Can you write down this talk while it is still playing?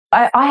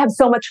I have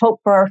so much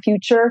hope for our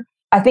future.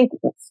 I think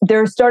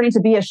there's starting to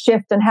be a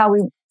shift in how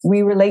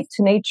we relate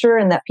to nature,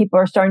 and that people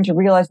are starting to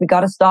realize we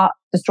got to stop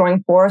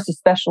destroying forests,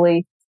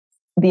 especially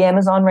the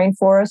Amazon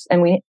rainforest.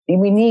 And we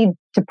need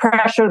to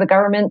pressure the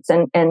governments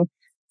and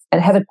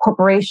heavy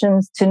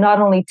corporations to not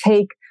only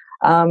take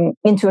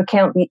into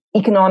account the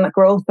economic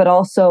growth, but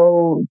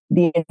also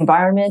the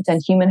environment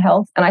and human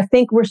health. And I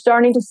think we're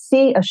starting to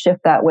see a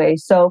shift that way.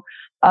 So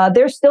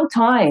there's still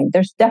time.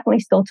 There's definitely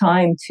still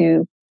time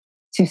to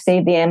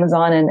save the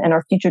Amazon, and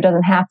our future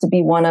doesn't have to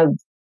be one of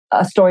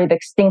a story of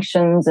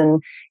extinctions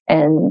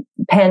and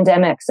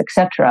pandemics,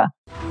 etc.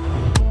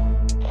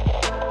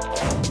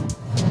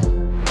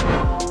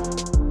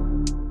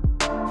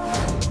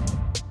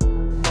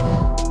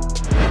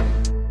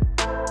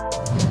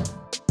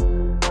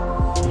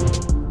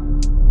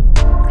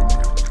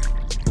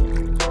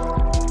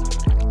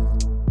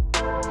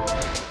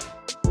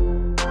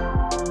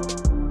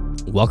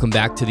 Welcome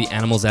back to the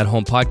Animals at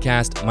Home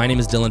podcast. My name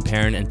is Dylan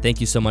Perrin, and thank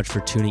you so much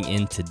for tuning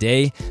in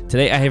today.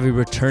 Today, I have a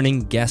returning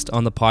guest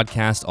on the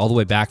podcast all the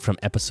way back from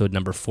episode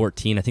number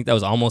 14. I think that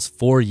was almost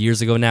 4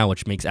 years ago now,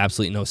 which makes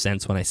absolutely no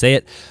sense when I say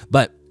it.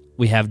 But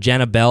we have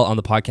Jana Bell on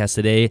the podcast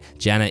today.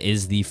 Jana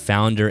is the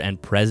founder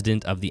and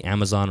president of the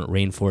Amazon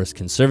Rainforest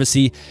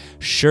Conservancy.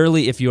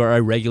 Surely, if you are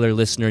a regular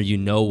listener, you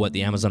know what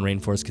the Amazon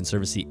Rainforest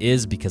Conservancy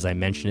is because I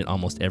mention it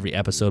almost every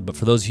episode. But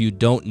for those of you who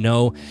don't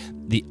know,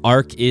 the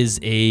ARC is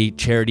a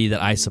charity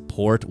that I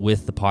support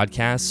with the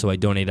podcast, so I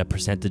donate a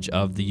percentage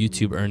of the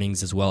YouTube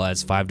earnings as well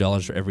as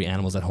 $5 for every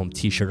Animals at Home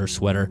t-shirt or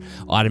sweater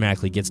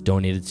automatically gets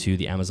donated to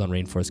the Amazon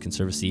Rainforest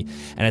Conservancy.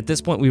 And at this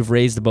point, we've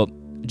raised about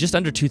just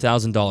under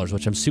 $2,000,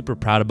 which I'm super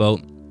proud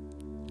about.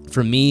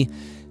 For me,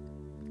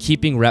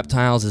 keeping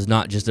reptiles is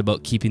not just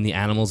about keeping the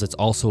animals, it's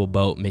also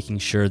about making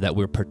sure that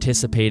we're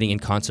participating in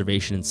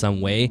conservation in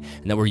some way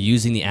and that we're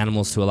using the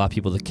animals to allow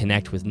people to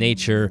connect with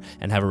nature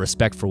and have a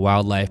respect for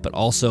wildlife, but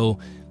also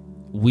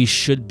we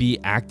should be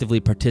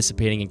actively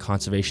participating in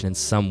conservation in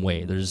some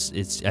way.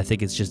 I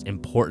think it's just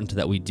important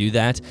that we do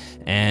that.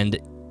 And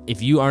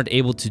if you aren't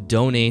able to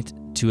donate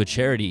to a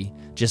charity,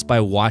 just by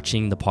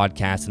watching the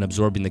podcast and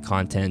absorbing the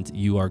content,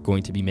 you are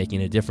going to be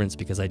making a difference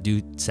because I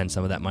do send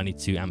some of that money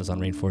to Amazon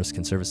Rainforest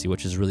Conservancy,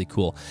 which is really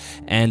cool.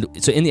 And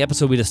so in the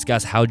episode, we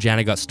discuss how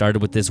Jana got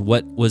started with this.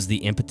 What was the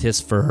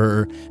impetus for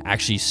her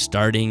actually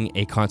starting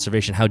a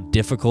conservation? How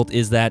difficult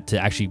is that to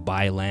actually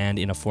buy land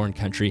in a foreign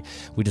country?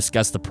 We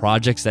discuss the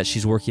projects that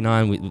she's working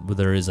on.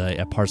 There is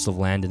a parcel of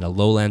land in a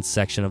lowlands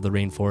section of the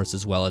rainforest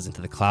as well as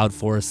into the cloud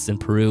forests in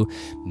Peru.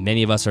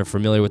 Many of us are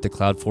familiar with the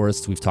cloud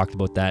forests. We've talked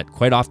about that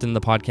quite often in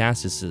the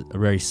podcast. It's a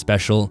very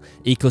special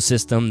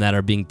ecosystem that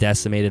are being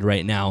decimated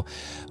right now.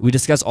 We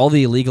discuss all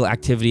the illegal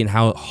activity and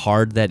how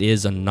hard that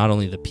is on not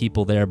only the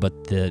people there,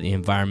 but the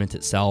environment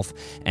itself,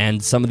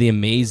 and some of the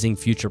amazing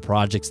future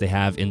projects they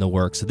have in the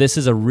works. So this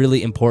is a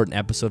really important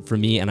episode for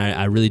me, and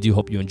I really do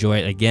hope you enjoy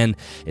it. Again,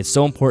 it's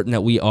so important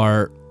that we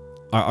are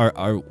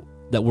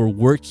that we're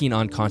working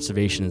on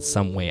conservation in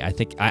some way.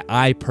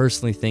 I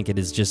personally think it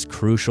is just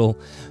crucial,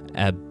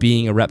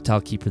 being a reptile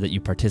keeper, that you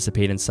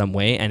participate in some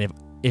way. And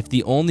if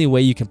the only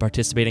way you can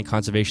participate in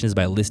conservation is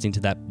by listening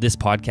to this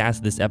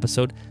podcast, this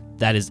episode,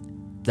 that's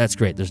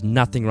great. There's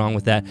nothing wrong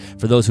with that.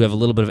 For those who have a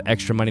little bit of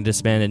extra money to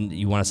spend and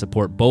you want to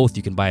support both,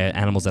 you can buy an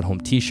Animals at Home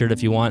t-shirt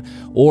if you want,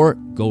 or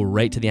go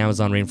right to the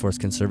Amazon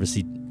Rainforest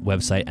Conservancy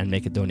website and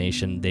make a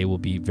donation. They will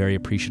be very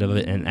appreciative of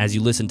it. And as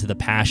you listen to the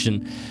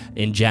passion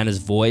in Jana's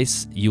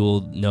voice, you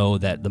will know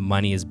that the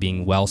money is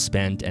being well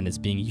spent and it's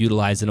being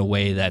utilized in a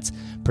way that's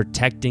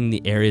protecting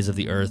the areas of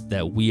the earth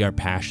that we are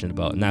passionate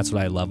about. And that's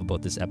what I love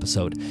about this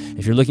episode.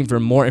 If you're looking for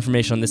more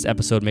information on this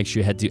episode, make sure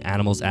you head to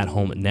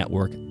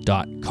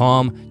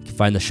animalsathomenetwork.com. You can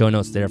find the show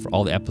notes there for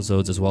all the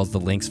episodes as well as the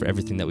links for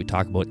everything that we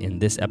talk about in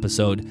this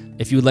episode.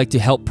 If you would like to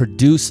help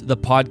produce the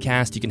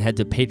podcast, you can head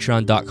to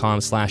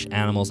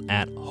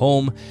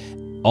patreon.com/animalsathome.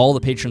 All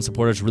the Patreon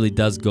supporters really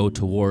does go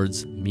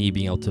towards me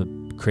being able to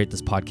create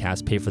this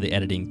podcast, pay for the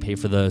editing, pay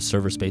for the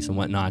server space and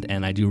whatnot.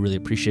 And I do really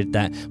appreciate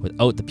that.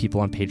 Without the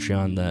people on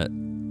Patreon, the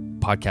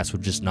podcast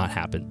would just not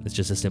happen. It's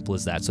just as simple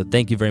as that. So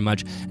thank you very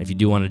much. If you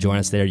do want to join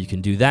us there, you can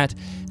do that.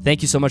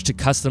 Thank you so much to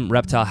Custom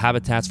Reptile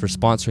Habitats for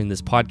sponsoring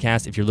this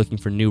podcast. If you're looking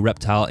for new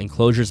reptile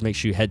enclosures, make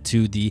sure you head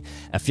to the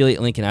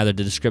affiliate link in either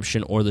the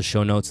description or the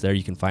show notes. There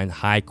you can find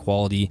high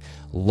quality,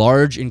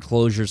 large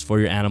enclosures for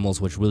your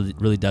animals, which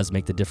really does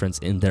make the difference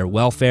in their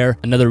welfare.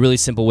 Another really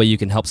simple way you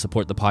can help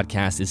support the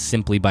podcast is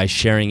simply by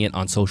sharing it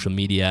on social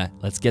media.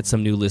 Let's get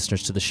some new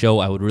listeners to the show.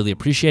 I would really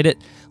appreciate it.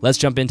 Let's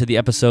jump into the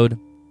episode.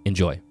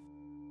 Enjoy.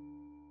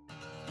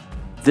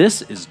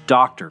 This is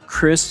Dr.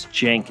 Chris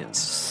Jenkins,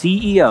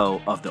 CEO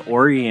of the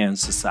Orianne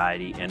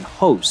Society and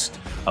host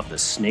of the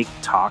Snake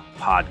Talk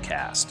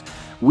podcast.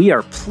 We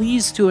are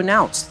pleased to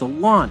announce the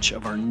launch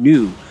of our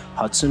new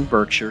Hudson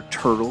Berkshire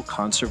Turtle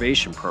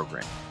Conservation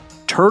Program.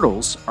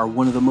 Turtles are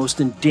one of the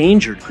most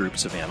endangered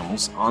groups of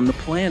animals on the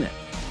planet,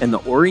 and the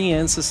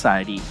Orianne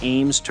Society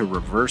aims to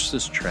reverse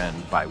this trend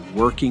by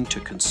working to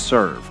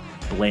conserve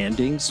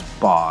blandings,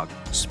 bog,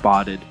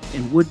 spotted,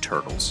 and wood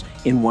turtles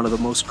in one of the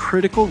most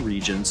critical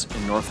regions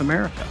in North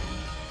America.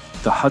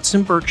 The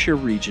Hudson-Berkshire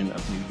region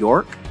of New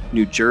York,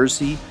 New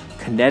Jersey,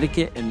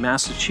 Connecticut, and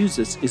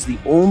Massachusetts is the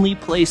only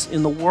place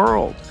in the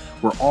world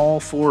where all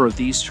four of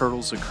these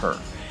turtles occur,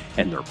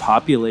 and their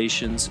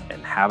populations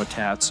and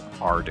habitats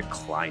are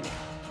declining.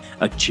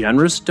 A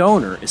generous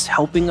donor is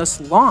helping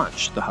us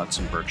launch the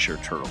Hudson-Berkshire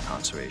Turtle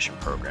Conservation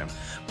Program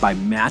by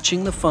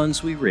matching the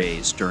funds we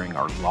raise during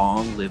our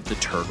Long Live the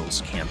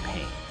Turtles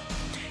campaign.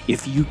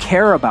 If you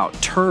care about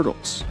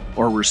turtles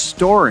or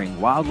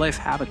restoring wildlife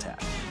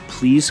habitat,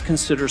 please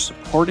consider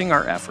supporting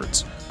our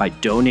efforts by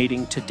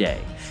donating today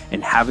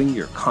and having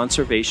your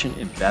conservation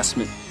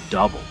investment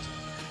doubled.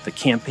 The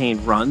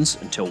campaign runs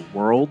until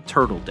World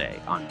Turtle Day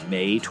on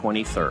May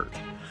 23rd.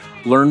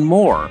 Learn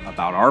more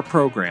about our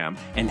program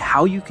and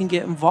how you can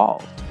get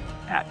involved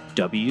at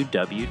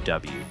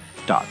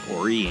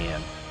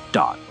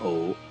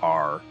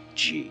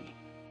www.orianne.org.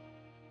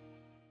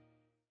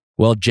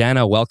 Well,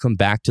 Jana, welcome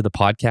back to the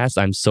podcast.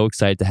 I'm so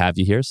excited to have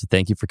you here. So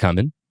thank you for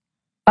coming.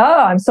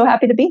 Oh, I'm so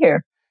happy to be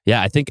here.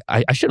 Yeah, I think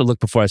I should have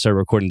looked before I started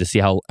recording to see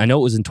how, I know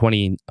it was in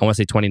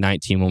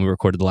 2019 when we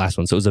recorded the last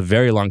one. So it was a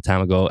very long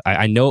time ago.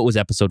 I know it was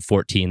episode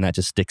 14. That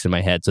just sticks in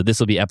my head. So this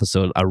will be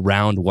episode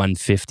around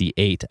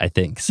 158, I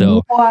think.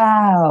 So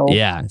wow.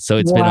 Yeah. So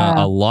it's been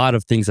a lot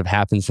of things have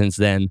happened since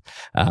then.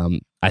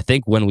 I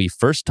think when we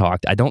first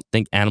talked, I don't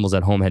think Animals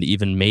at Home had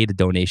even made a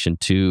donation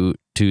to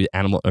the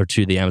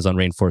Amazon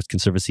Rainforest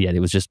Conservancy yet. It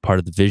was just part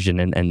of the vision,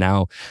 and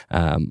now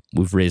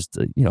we've raised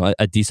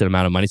a decent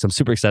amount of money. So I'm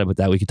super excited about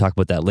that. We can talk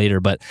about that later.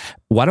 But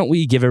why don't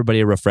we give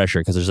everybody a refresher,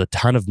 because there's a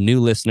ton of new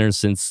listeners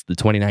since the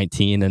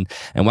 2019, and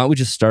why don't we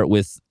just start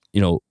with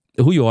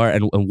who you are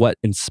and what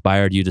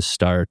inspired you to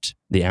start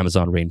the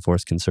Amazon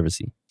Rainforest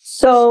Conservancy?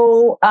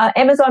 So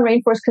Amazon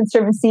Rainforest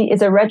Conservancy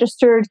is a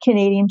registered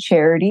Canadian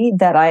charity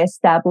that I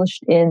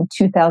established in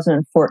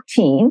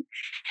 2014.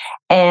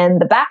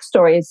 And the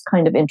backstory is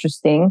kind of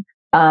interesting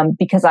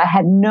because I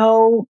had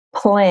no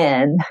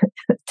plan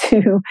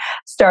to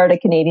start a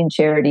Canadian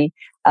charity.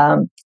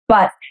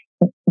 But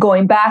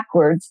going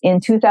backwards, in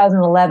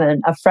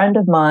 2011, a friend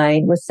of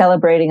mine was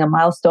celebrating a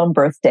milestone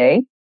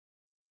birthday,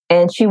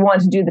 and she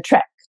wanted to do the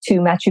trek to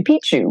Machu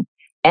Picchu.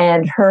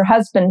 And her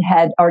husband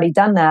had already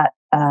done that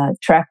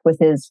trek with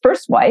his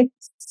first wife.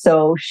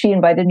 So she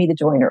invited me to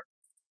join her.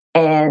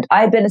 And I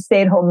had been a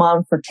stay-at-home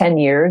mom for 10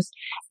 years.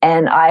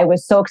 And I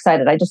was so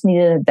excited. I just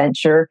needed an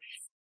adventure.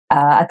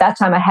 At that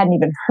time, I hadn't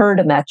even heard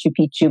of Machu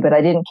Picchu, but I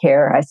didn't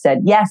care. I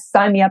said, yes,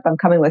 sign me up. I'm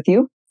coming with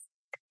you.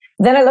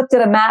 Then I looked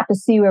at a map to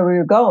see where we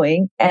were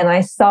going. And I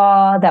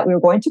saw that we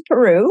were going to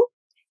Peru,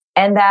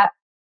 and that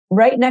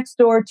right next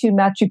door to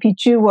Machu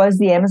Picchu was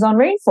the Amazon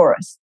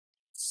rainforest.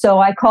 So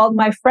I called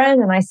my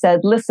friend and I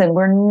said, listen,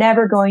 we're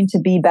never going to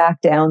be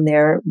back down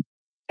there.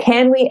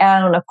 Can we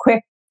add on a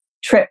quick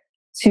trip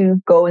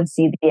to go and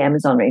see the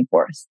Amazon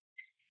rainforest?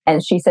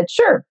 And she said,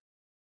 sure.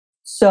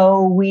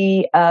 So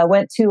we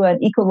went to an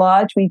eco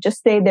lodge. We just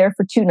stayed there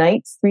for 2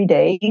 nights, 3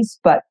 days.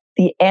 But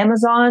the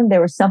Amazon,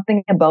 there was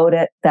something about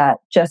it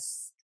that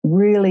just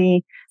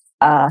really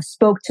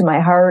spoke to my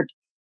heart.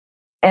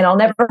 And I'll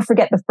never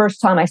forget the first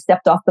time I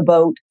stepped off the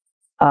boat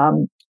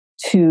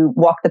to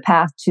walk the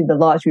path to the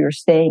lodge we were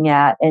staying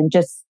at, and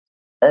just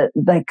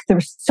there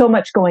was so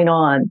much going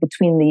on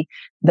between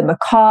the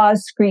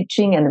macaws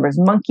screeching, and there was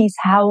monkeys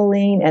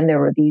howling, and there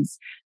were these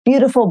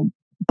beautiful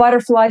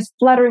butterflies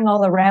fluttering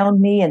all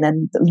around me, and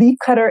then the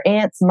leafcutter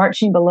ants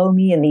marching below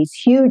me, and these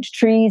huge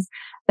trees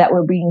that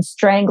were being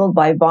strangled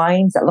by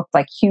vines that looked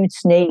like huge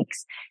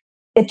snakes.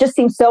 It just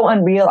seemed so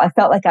unreal. I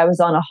felt like I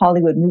was on a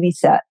Hollywood movie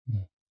set.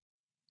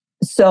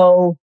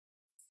 So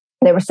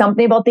there was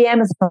something about the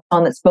Amazon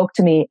that spoke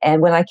to me.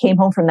 And when I came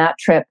home from that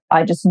trip,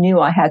 I just knew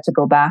I had to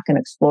go back and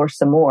explore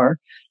some more.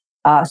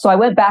 So I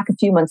went back a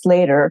few months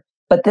later,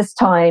 but this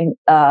time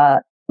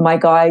my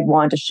guide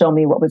wanted to show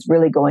me what was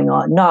really going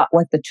on, not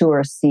what the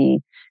tourists see.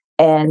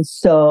 And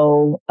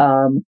so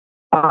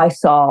I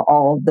saw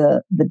all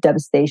the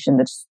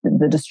devastation,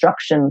 the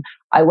destruction.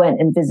 I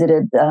went and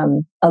visited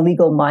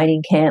illegal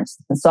mining camps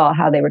and saw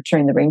how they were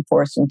turning the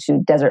rainforest into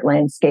desert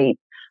landscape.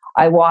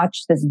 I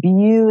watched this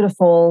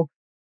beautiful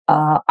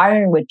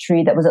ironwood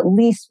tree that was at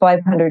least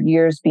 500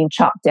 years being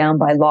chopped down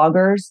by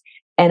loggers.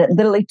 And it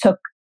literally took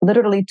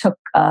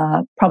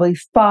probably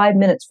 5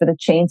 minutes for the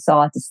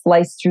chainsaw to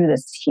slice through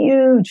this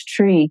huge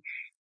tree.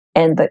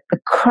 And the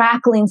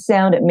crackling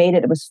sound it made,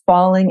 it was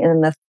falling.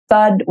 And the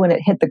thud when it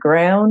hit the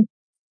ground,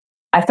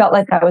 I felt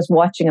like I was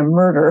watching a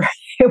murder.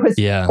 It was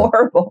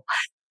horrible.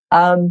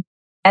 And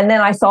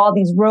then I saw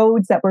these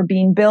roads that were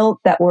being built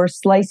that were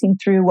slicing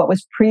through what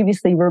was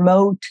previously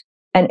remote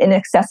and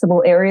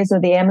inaccessible areas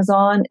of the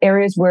Amazon,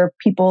 areas where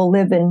people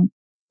live in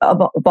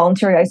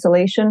voluntary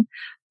isolation.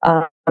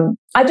 I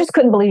just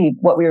couldn't believe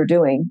what we were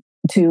doing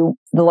to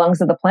the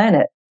lungs of the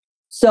planet.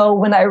 So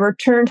when I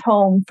returned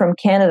home from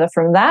Canada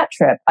from that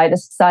trip, I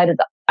decided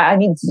I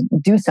needed to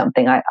do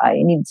something. I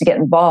needed to get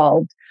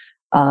involved.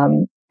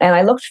 And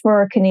I looked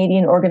for a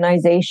Canadian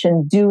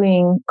organization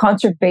doing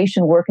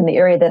conservation work in the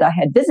area that I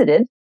had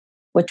visited.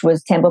 which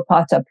was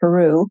Tambopata,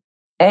 Peru,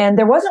 and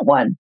there wasn't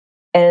one.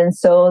 And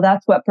so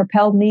that's what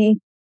propelled me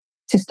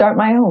to start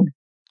my own.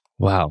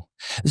 Wow.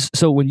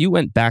 So when you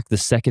went back the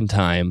second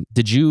time,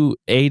 did you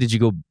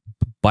go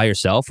by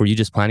yourself? Were you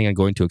just planning on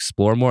going to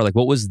explore more? Like,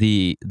 what was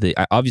the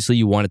obviously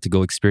you wanted to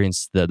go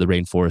experience the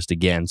rainforest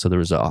again, so there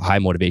was a high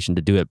motivation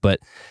to do it, but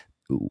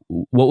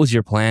what was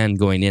your plan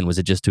going in? Was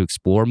it just to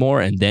explore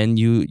more, and then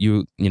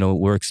you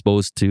were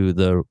exposed to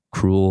the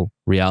cruel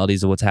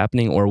realities of what's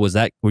happening, or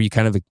were you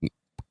kind of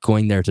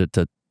going there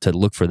to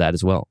look for that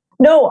as well?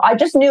 No, I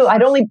just knew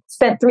I'd only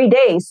spent 3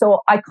 days. So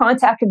I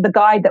contacted the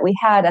guide that we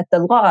had at the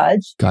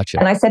lodge. Gotcha.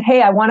 And I said,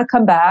 hey, I want to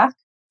come back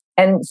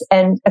and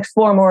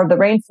explore more of the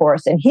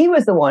rainforest. And he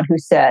was the one who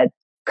said,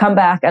 come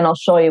back and I'll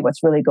show you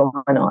what's really going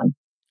on.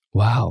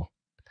 Wow.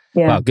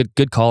 Yeah. Wow.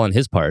 Good call on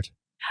his part.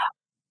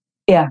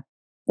 Yeah.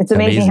 It's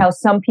amazing how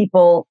some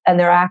people and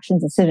their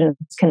actions, decisions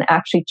can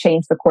actually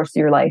change the course of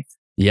your life.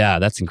 Yeah,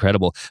 that's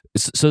incredible.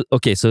 So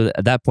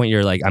at that point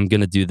you're like, I'm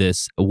going to do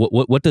this.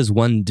 What does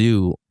one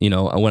do?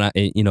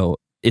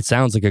 It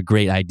sounds like a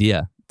great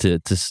idea to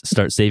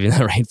start saving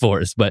the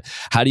rainforest, but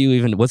how do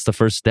you what's the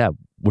first step?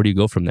 Where do you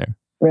go from there?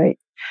 Right.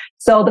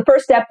 So the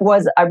first step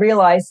was I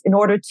realized in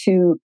order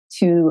to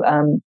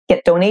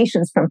get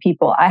donations from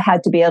people, I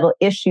had to be able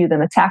to issue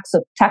them a tax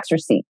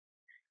receipt,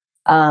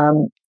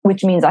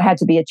 which means I had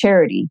to be a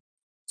charity.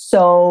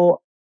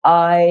 So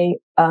I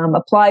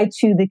applied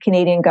to the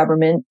Canadian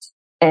government,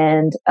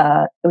 and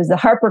it was the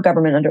Harper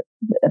government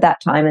at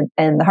that time,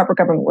 and the Harper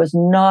government was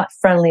not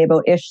friendly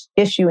about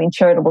issuing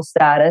charitable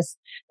status.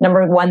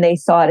 Number one, they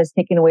saw it as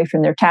taken away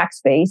from their tax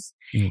base,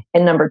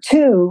 and number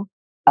two,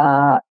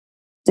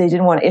 they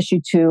didn't want to issue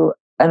to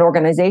an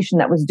organization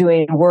that was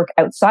doing work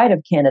outside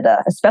of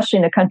Canada, especially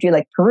in a country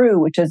like Peru,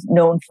 which is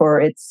known for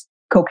its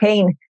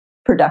cocaine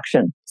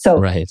production. So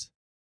right.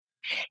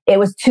 It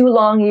was 2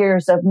 long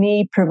years of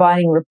me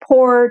providing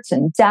reports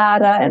and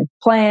data and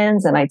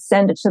plans, and I'd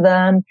send it to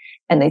them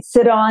and they'd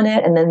sit on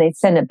it, and then they'd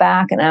send it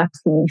back and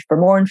asking me for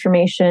more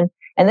information.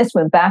 And this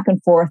went back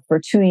and forth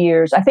for 2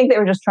 years. I think they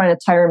were just trying to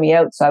tire me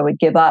out, so I would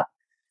give up.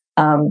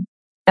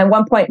 At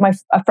one point,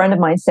 a friend of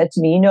mine said to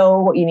me,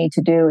 what you need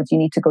to do is you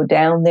need to go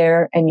down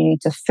there and you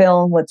need to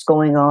film what's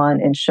going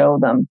on and show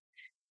them.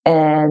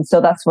 And so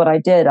that's what I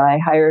did. I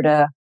hired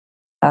a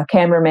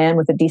cameraman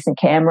with a decent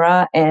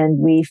camera, and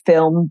we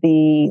filmed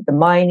the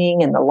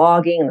mining and the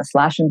logging and the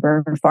slash and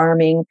burn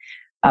farming.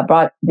 I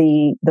brought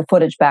the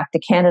footage back to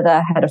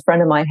Canada, had a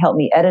friend of mine help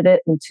me edit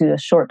it into a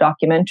short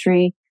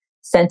documentary,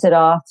 sent it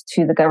off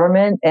to the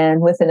government,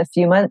 and within a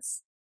few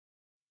months,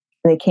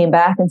 they came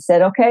back and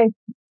said, okay,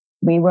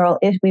 we will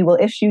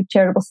issue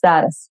charitable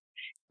status,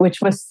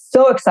 which was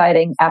so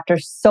exciting after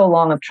so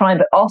long of trying,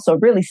 but also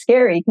really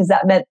scary because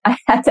that meant I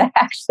had to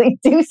actually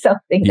do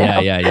something.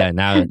 Yeah.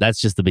 Now that's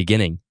just the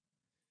beginning.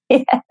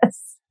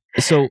 Yes.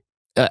 So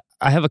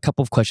I have a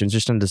couple of questions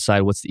just to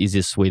decide what's the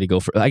easiest way to go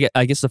for.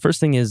 I guess the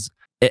first thing is,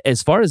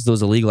 as far as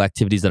those illegal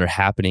activities that are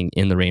happening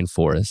in the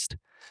rainforest,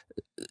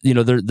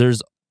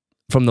 there's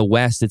from the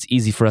West, it's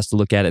easy for us to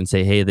look at it and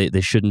say, hey,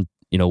 they shouldn't.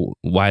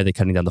 Why are they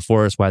cutting down the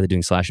forest? Why are they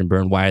doing slash and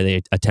burn? Why are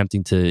they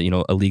attempting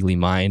to, illegally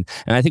mine?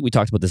 And I think we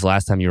talked about this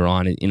last time you were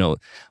on.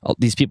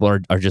 These people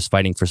are just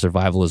fighting for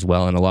survival as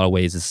well. In a lot of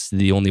ways, it's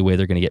the only way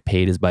they're going to get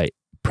paid is by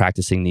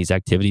practicing these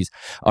activities.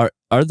 Are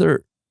there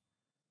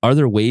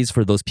ways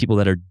for those people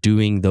that are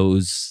doing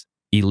those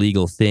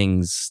illegal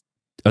things?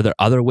 Are there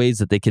other ways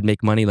that they could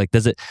make money? Like,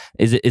 is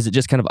it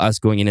just kind of us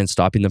going in and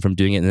stopping them from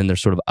doing it, and then they're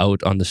sort of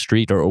out on the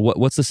street, or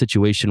what's the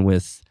situation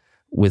with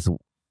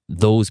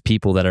those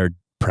people that are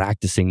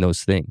practicing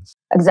those things?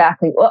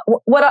 Exactly.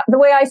 The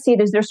way I see it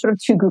is there's sort of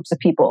 2 groups of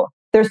people.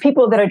 There's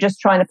people that are just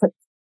trying to put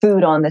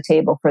food on the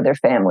table for their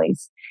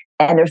families.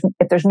 And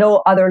if there's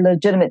no other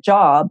legitimate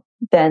job,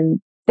 then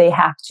they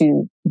have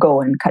to go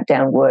and cut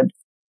down wood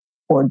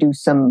or do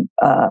some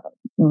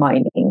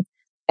mining.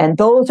 And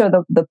those are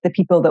the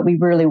people that we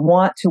really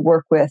want to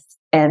work with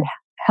and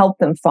help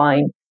them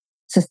find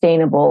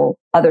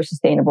other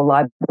sustainable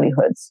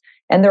livelihoods.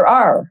 And there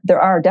are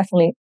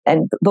definitely,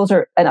 and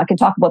I can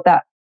talk about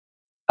that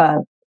a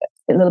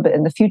little bit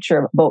in the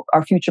future about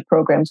our future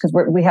programs, because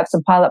we have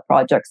some pilot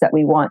projects that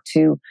we want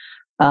to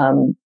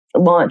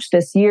launch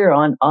this year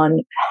on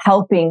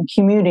helping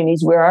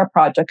communities where our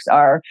projects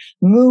are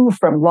move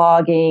from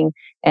logging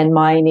and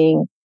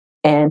mining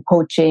and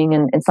poaching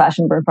and slash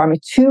and burn farming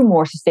to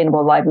more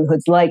sustainable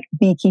livelihoods like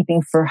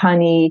beekeeping for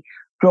honey,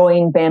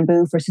 growing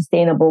bamboo for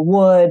sustainable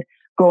wood,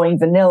 growing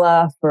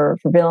vanilla for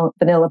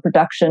vanilla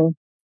production.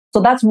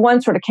 So that's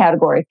one sort of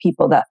category of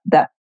people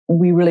that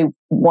we really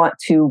want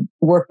to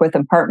work with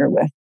and partner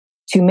with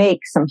to make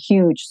some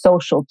huge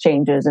social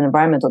changes and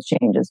environmental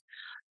changes.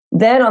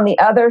 Then on the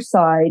other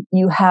side,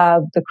 you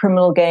have the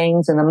criminal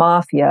gangs and the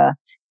mafia,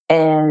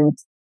 and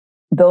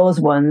those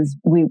ones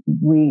we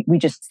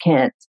just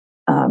can't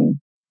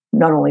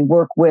not only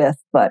work with,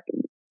 but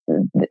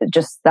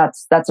just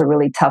that's a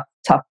really tough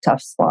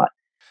spot.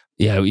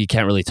 Yeah, you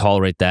can't really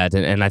tolerate that.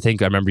 And I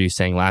think I remember you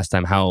saying last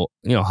time how,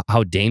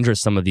 how dangerous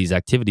some of these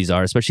activities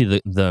are,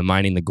 especially the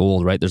mining the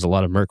gold, right? There's a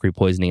lot of mercury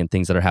poisoning and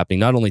things that are happening,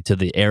 not only to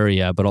the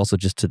area, but also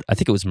just to, I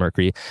think it was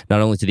mercury,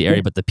 not only to the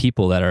area, but the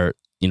people that are,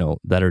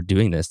 that are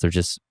doing this. They're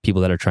just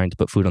people that are trying to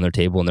put food on their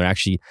table, and they're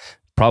actually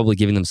probably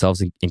giving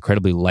themselves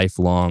incredibly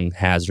lifelong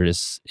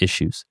hazardous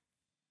issues.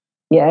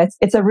 Yeah,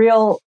 it's a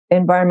real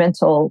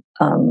environmental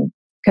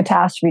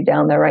catastrophe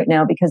down there right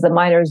now, because the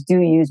miners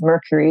do use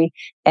mercury,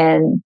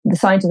 and the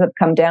scientists have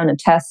come down and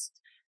have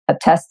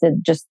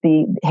tested just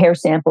the hair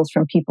samples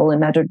from people in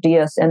Madre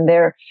Dios, and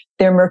their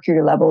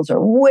mercury levels are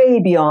way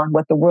beyond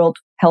what the World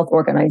Health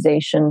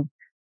Organization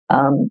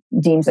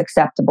deems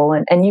acceptable.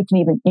 And you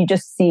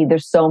just see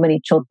there's so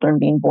many children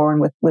being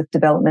born with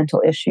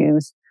developmental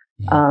issues,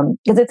 because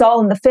it's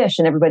all in the fish,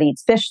 and everybody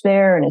eats fish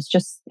there, and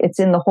it's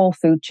in the whole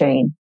food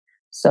chain.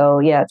 So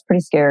yeah, it's pretty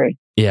scary.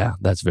 Yeah,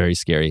 that's very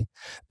scary.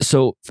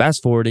 So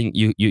fast forwarding,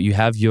 you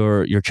have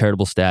your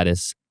charitable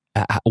status.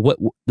 What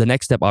the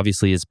next step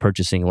obviously is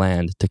purchasing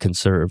land to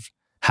conserve.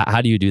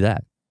 How do you do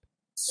that?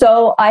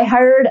 So I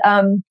hired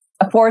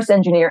a forest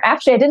engineer.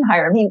 Actually, I didn't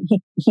hire him.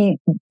 He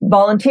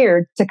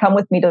volunteered to come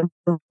with me to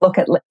look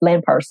at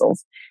land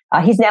parcels.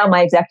 He's now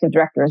my executive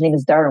director. His name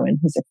is Darwin.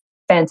 He's a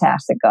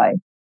fantastic guy.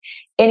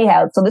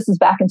 Anyhow, so this is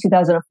back in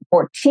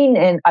 2014,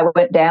 and I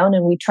went down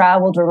and we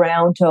traveled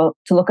around to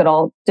look at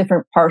all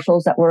different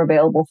parcels that were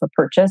available for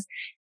purchase,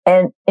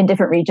 and in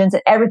different regions.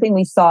 And everything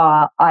we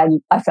saw, I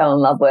fell in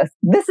love with.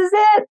 This is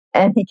it.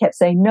 And he kept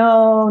saying,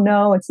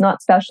 no, it's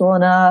not special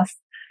enough.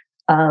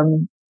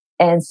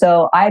 And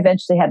so I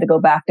eventually had to go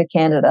back to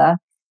Canada.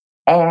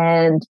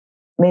 And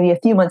maybe a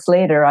few months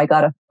later, I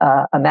got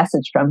a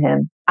message from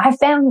him. I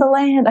found the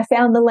land.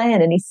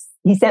 And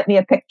he sent me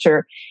a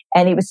picture,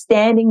 and he was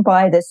standing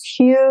by this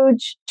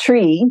huge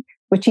tree,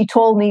 which he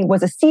told me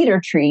was a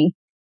cedar tree,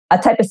 a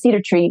type of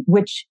cedar tree,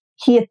 which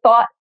he had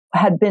thought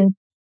had been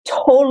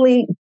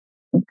totally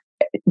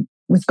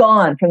was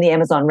gone from the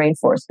Amazon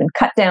rainforest, been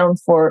cut down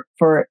for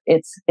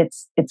its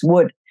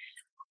wood.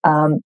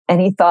 And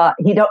he thought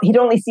he'd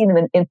only seen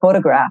them in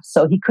photographs,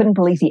 so he couldn't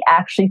believe he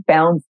actually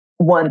found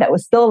one that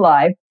was still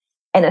alive.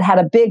 And it had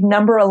a big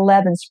number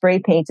 11 spray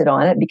painted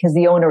on it because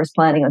the owner was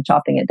planning on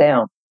chopping it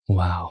down.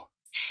 Wow.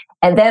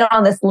 And then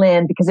on this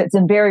land, because it's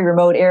in a very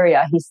remote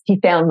area, he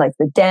found like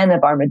the den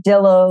of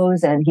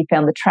armadillos, and he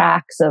found the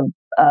tracks of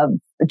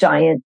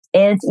giant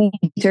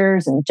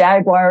anteaters and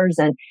jaguars.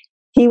 And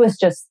he was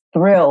just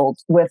thrilled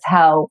with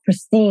how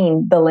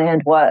pristine the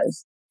land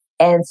was.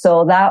 And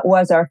so that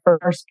was our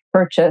first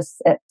purchase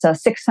at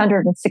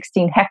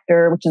 616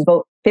 hectare, which is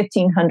about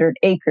 1,500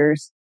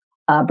 acres,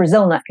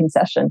 Brazil nut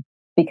concession,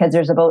 because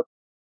there's about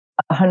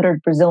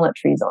 100 Brazil nut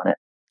trees on it.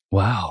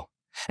 Wow.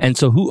 And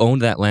so who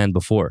owned that land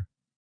before?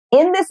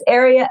 In this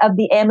area of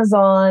the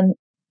Amazon,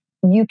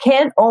 you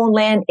can't own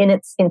land in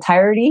its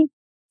entirety.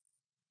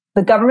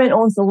 The government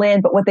owns the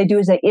land, but what they do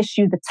is they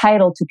issue the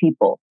title to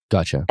people.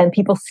 Gotcha. And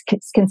people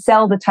can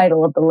sell the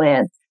title of the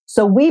land.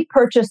 So we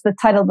purchased the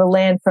title of the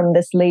land from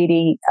this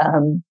lady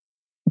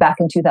back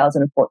in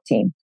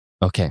 2014.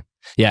 Okay.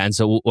 Yeah, and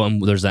so I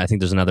think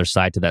there's another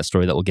side to that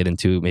story that we'll get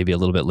into maybe a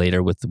little bit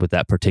later with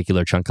that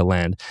particular chunk of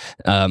land.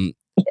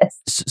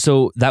 Yes.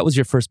 So that was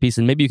your first piece,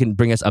 and maybe you can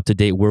bring us up to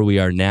date where we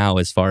are now,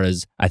 as far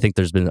as I think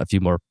there's been a few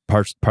more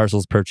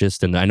parcels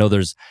purchased, and I know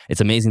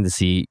it's amazing to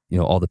see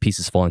all the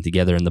pieces falling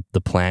together and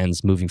the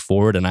plans moving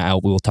forward, and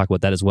we will talk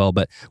about that as well.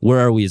 But where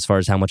are we as far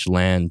as how much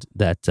land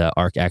that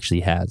ARC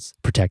actually has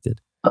protected?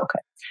 Okay.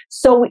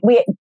 So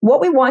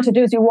what we want to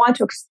do is we want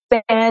to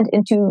expand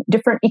into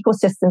different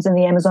ecosystems in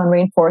the Amazon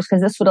rainforest,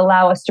 because this would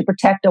allow us to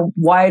protect a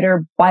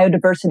wider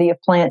biodiversity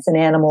of plants and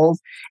animals,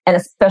 and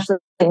especially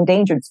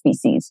endangered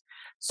species.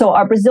 So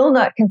our Brazil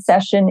nut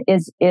concession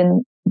is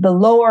in the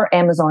lower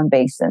Amazon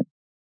basin,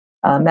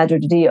 Madre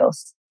de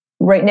Dios.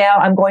 Right now,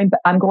 I'm going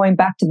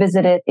back to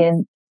visit it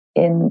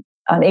on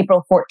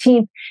April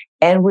 14th,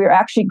 and we're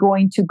actually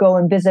going to go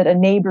and visit a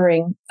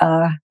neighboring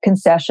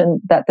concession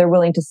that they're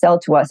willing to sell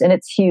to us, and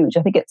it's huge.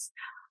 I think it's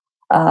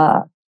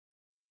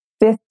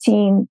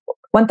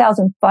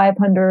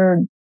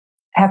 1,500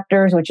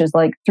 hectares, which is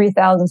like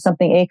 3,000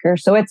 something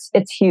acres. So it's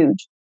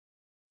huge.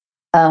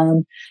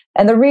 And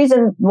the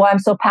reason why I'm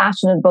so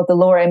passionate about the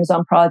Lower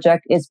Amazon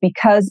project is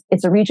because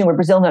it's a region where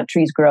Brazil nut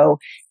trees grow.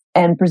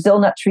 And Brazil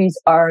nut trees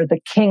are the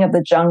king of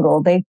the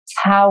jungle. They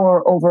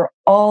tower over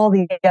all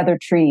the other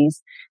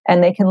trees,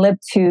 and they can live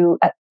to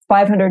at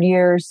 500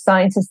 years.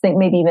 Scientists think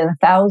maybe even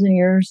 1,000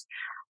 years.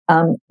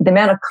 The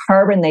amount of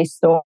carbon they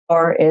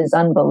store is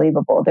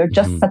unbelievable. They're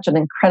just such an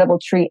incredible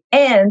tree.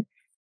 And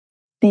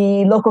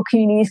the local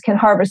communities can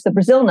harvest the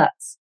Brazil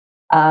nuts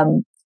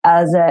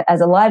as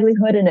a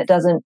livelihood, and it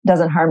doesn't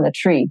harm the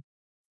tree.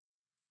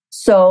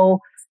 So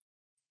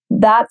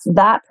that's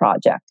that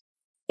project.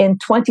 In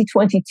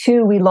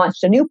 2022, we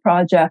launched a new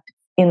project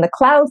in the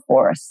cloud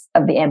forests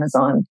of the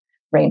Amazon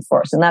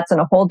rainforest, and that's in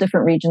a whole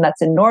different region.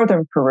 That's in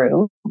northern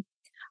Peru.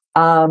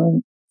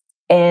 And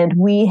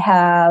we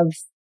have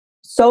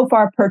so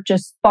far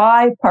purchased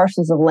 5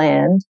 parcels of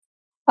land,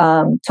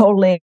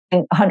 totaling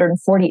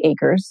 140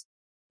 acres.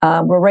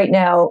 We're right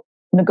now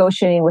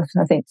negotiating with,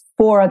 I think,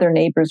 4 other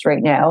neighbors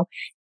right now.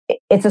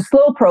 It's a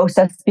slow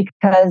process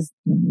because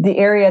the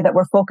area that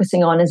we're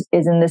focusing on is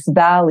in this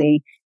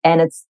valley,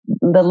 and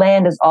the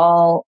land is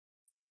all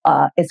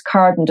it's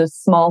carved into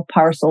small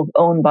parcels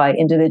owned by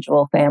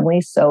individual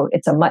families. So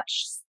it's a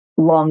much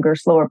longer,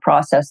 slower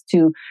process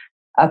to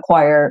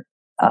acquire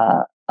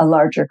a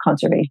larger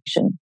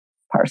conservation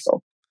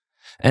parcel.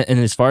 And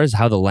as far as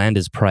how the land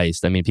is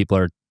priced, I mean, people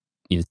are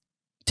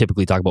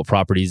typically talk about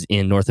properties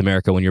in North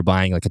America when you're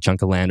buying like a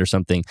chunk of land or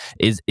something.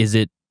 Is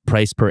it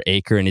priced per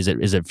acre, and is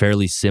it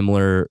fairly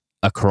similar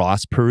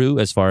across Peru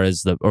as far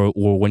as or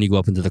when you go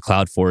up into the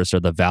cloud forest, are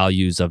the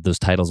values of those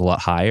titles a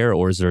lot higher,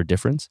 or is there a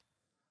difference?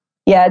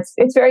 Yeah,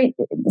 it's very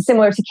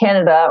similar to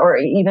Canada, or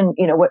even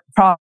what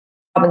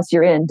province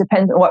you're in.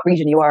 Depends on what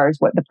region you are, is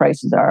what the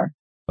prices are.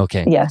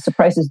 Okay. Yeah, so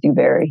prices do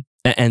vary.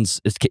 And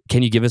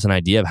can you give us an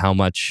idea of how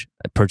much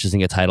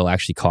purchasing a title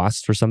actually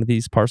costs for some of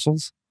these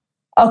parcels?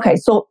 Okay,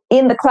 so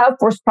in the Cloud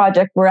Forest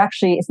project,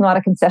 it's not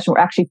a concession.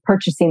 We're actually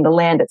purchasing the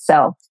land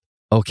itself.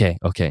 Okay.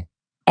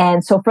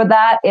 And so for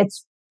that,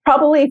 it's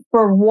probably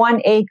for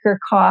 1 acre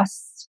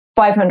costs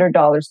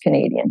 $500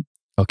 Canadian.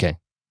 Okay.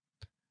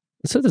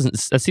 So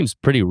that seems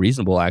pretty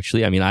reasonable,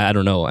 actually. I mean, I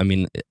don't know. I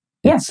mean,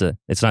 it's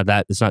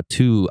not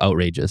too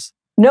outrageous.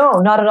 No,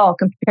 not at all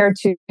compared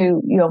to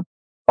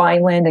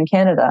buying land in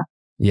Canada.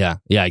 Yeah,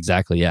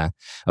 exactly. Yeah.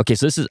 Okay,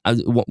 so this is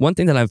one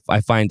thing that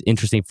I find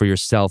interesting for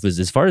yourself is,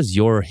 as far as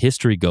your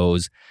history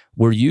goes,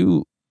 were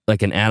you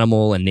like an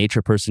animal and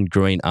nature person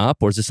growing up,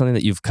 or is this something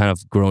that you've kind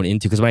of grown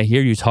into? Because when I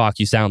hear you talk,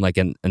 you sound like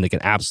an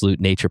absolute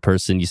nature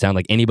person. You sound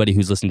like anybody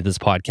who's listening to this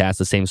podcast,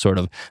 the same sort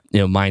of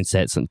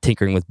mindsets and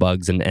tinkering with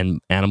bugs and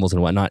animals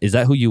and whatnot. Is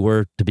that who you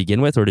were to begin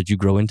with, or did you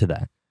grow into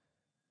that?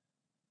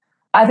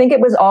 I think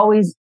it was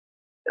always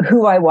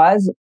who I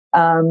was.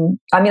 I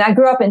mean, I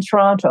grew up in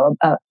Toronto,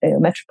 a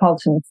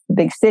metropolitan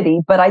big city,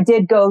 but I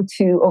did go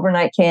to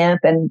overnight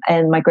camp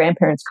and my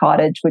grandparents'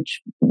 cottage,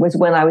 which was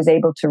when I was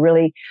able to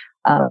really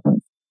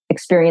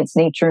experience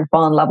nature and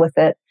fall in love with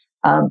it.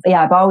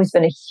 I've always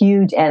been a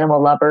huge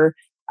animal lover.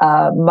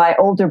 My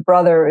older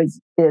brother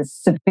is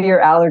severe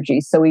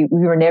allergies, so we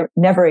were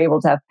never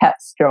able to have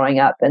pets growing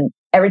up. And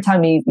every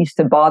time he used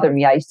to bother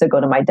me, I used to go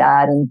to my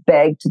dad and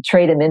beg to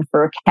trade him in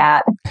for a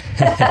cat.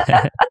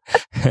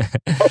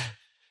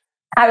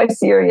 I was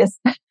serious.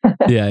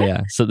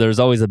 Yeah. So there's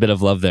always a bit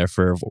of love there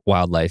for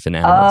wildlife and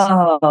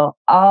animals. Oh,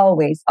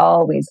 always.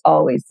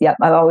 Yep.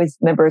 I always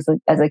remember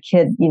as a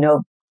kid,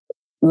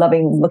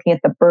 loving looking at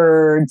the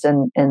birds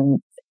and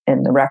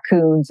the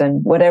raccoons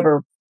and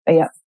whatever.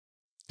 Yeah.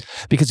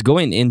 Because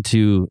going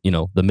into,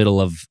 the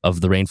middle of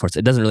the rainforest,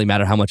 it doesn't really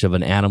matter how much of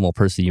an animal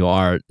person you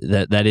are.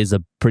 That is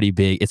a pretty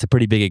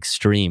big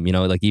extreme,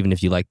 like even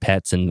if you like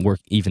pets and work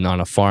even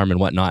on a farm and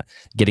whatnot,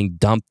 getting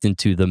dumped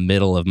into the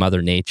middle of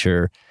Mother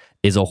Nature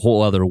is a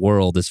whole other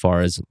world as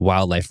far as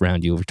wildlife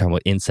around you. We're talking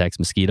about insects,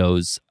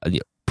 mosquitoes,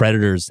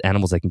 predators,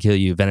 animals that can kill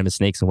you, venomous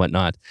snakes and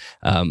whatnot.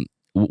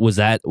 Was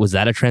that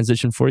a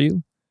transition for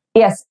you?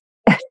 Yes.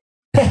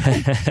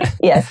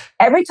 Yes.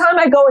 Every time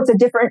I go, it's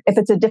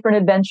a different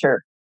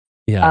adventure.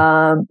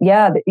 Yeah.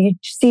 You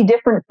see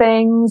different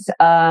things,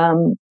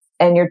 and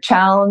you're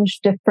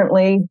challenged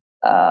differently.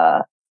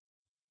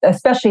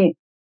 Especially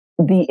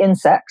the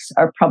insects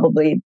are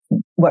probably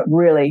what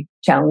really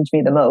challenged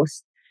me the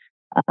most.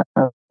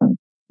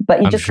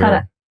 But you just kind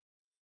of,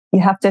 you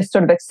have to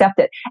sort of accept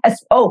it.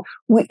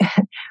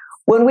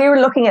 When we were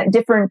looking at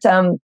different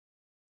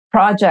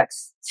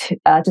projects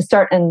to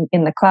start in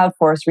the Cloud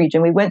Forest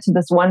region, we went to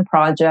this one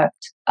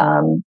project,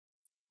 and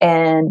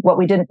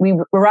we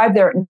arrived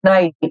there at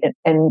night,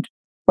 and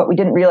what we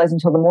didn't realize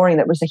until the morning,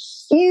 that was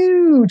a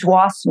huge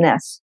wasp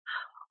nest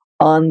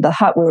on the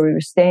hut where we were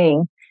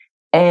staying.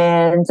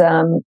 And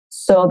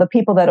so the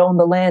people that owned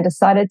the land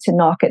decided to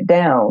knock it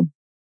down.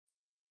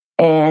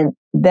 And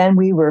then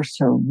we were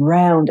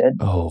surrounded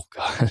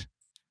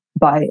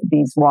by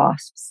these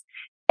wasps.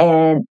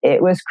 And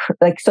it was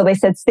so they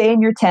said, stay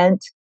in your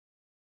tent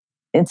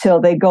until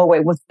they go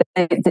away.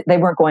 They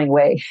weren't going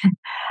away.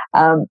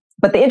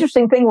 But the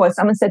interesting thing was,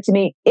 someone said to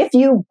me, if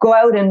you go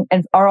out and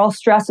are all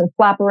stressed and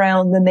flap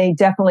around, then they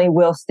definitely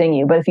will sting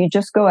you. But if you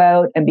just go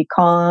out and be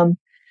calm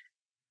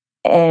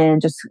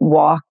and just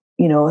walk,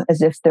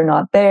 as if they're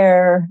not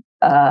there,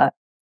 and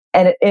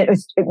it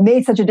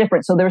made such a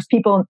difference. So there was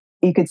people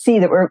you could see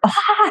that were,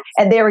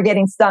 and they were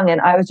getting stung. And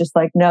I was just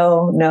like,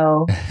 no,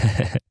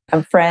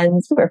 we're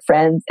friends.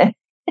 And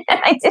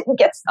I didn't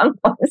get stung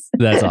once.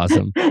 That's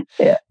awesome.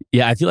 Yeah.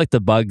 Yeah, I feel like the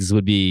bugs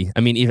would be,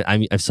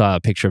 I saw a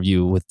picture of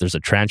you there's a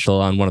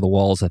tarantula on one of the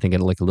walls, I think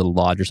in like a little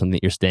lodge or something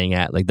that you're staying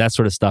at. Like that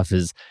sort of stuff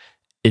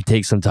it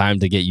takes some time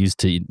to get used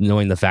to,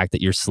 knowing the fact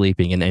that you're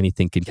sleeping and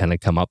anything can kind of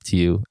come up to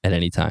you at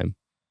any time.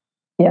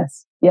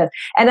 Yes.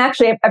 And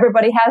actually,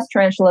 everybody has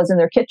tarantulas in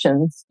their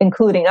kitchens,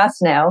 including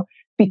us now,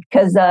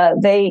 because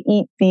they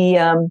eat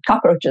the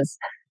cockroaches.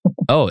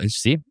 Oh, and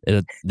see,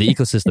 the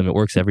ecosystem, it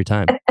works every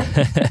time.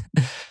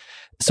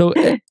 So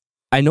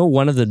I know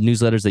one of the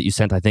newsletters that you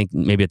sent, I think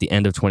maybe at the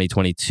end of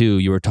 2022,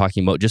 you were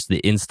talking about just the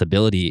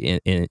instability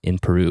in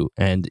Peru.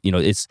 And,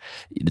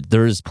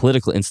 there's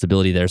political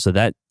instability there. So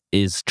that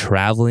is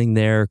traveling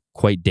there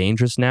quite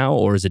dangerous now,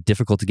 or is it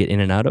difficult to get in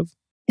and out of?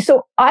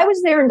 So I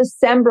was there in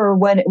December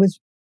when it was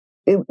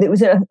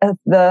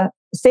the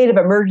state of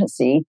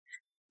emergency.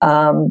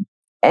 And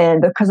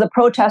because the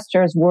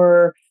protesters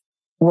were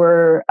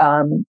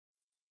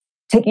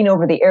taking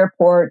over the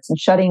airports and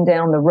shutting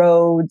down the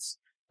roads.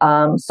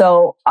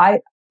 So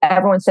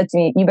everyone said to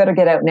me, you better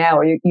get out now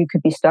or you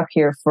could be stuck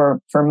here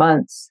for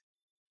months.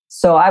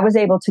 So I was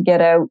able to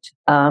get out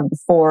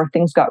before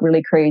things got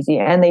really crazy.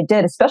 And they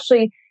did,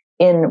 especially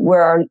in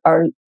where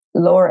our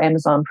lower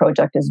Amazon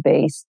project is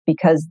based,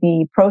 because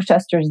the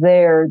protesters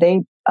there,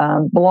 they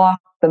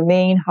blocked the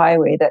main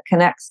highway that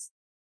connects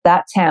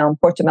that town,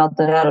 Puerto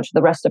Maldonado, to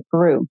the rest of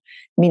Peru,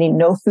 meaning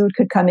no food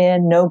could come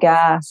in, no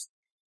gas.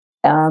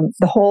 The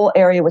whole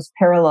area was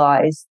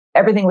paralyzed.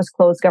 Everything was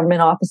closed,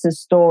 government offices,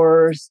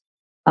 stores.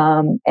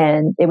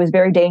 And it was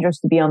very dangerous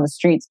to be on the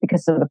streets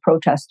because of the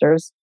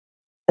protesters.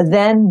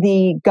 Then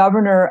the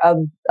governor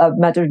of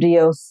Madre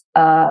Dios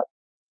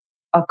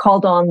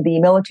called on the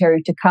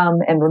military to come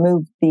and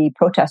remove the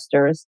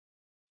protesters,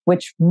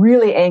 which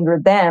really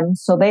angered them.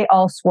 So they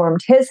all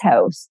swarmed his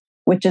house,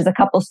 which is a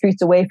couple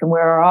streets away from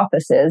where our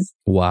office is.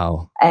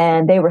 Wow.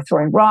 And they were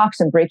throwing rocks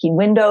and breaking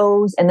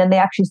windows. And then they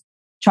actually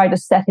tried to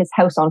set his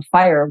house on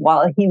fire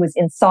while he was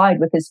inside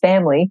with his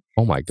family.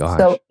 Oh my gosh.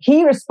 So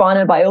he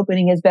responded by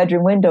opening his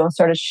bedroom window and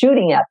started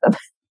shooting at them.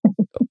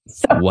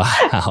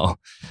 Wow.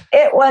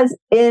 It was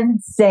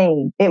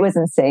insane. It was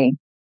insane.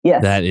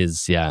 Yes. That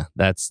is, yeah,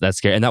 that's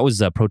scary. And that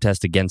was a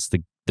protest against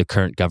the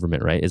current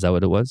government, right? Is that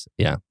what it was?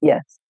 Yeah.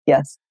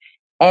 Yes.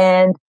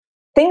 And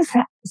things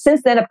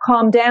since then have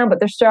calmed down, but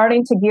they're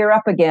starting to gear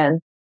up again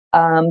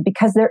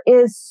because there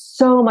is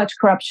so much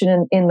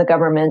corruption in the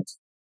government.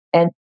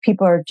 And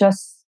people are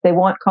they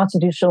want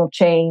constitutional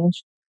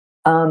change.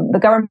 The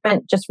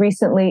government just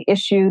recently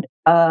issued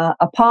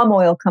a palm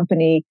oil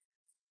company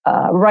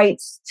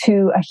rights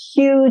to a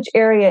huge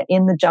area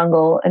in the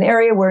jungle, an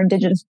area where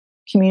indigenous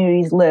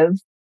communities live.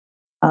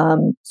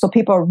 So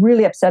people are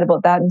really upset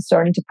about that and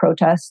starting to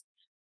protest.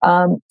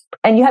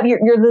 And you have your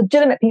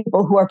legitimate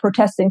people who are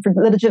protesting for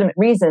legitimate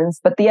reasons,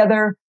 but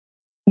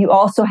you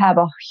also have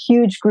a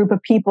huge group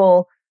of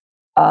people,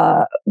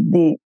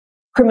 the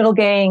criminal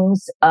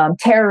gangs,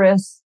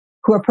 terrorists,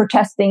 who are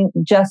protesting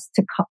just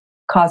to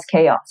cause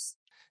chaos.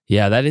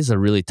 Yeah, that is a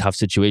really tough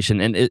situation.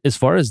 And as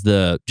far as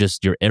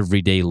just your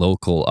everyday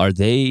local, are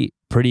they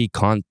pretty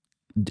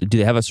do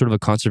they have a sort of a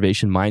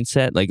conservation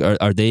mindset? Like,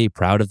 are they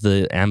proud of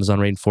the Amazon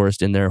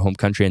rainforest in their home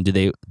country, and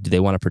do they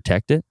want to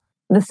protect it?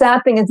 The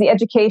sad thing is the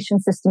education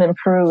system in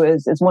Peru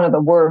is one of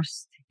the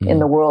worst in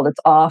the world. It's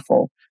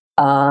awful.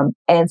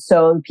 And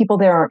so people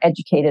there aren't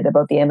educated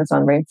about the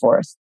Amazon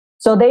rainforest.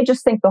 So they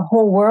just think the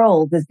whole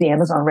world is the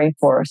Amazon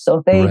rainforest. So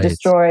if they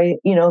destroy,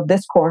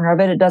 this corner of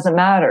it, it doesn't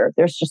matter.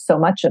 There's just so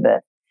much of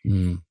it.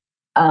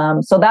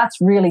 So that's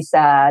really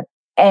sad.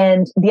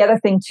 And the other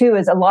thing too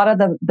is a lot of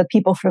the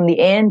people from the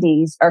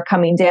Andes are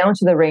coming down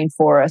to the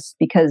rainforest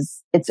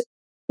because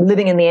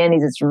living in the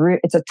Andes.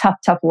 It's a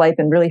tough life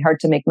and really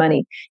hard to make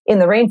money. In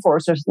the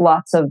rainforest, there's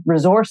lots of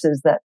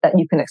resources that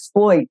you can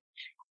exploit.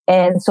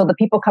 And so the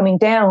people coming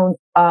down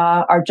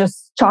are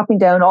just chopping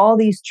down all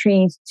these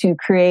trees to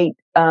create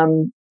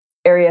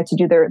area to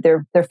do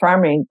their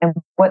farming. And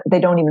what they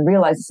don't even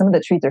realize is some of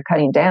the trees they're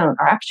cutting down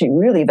are actually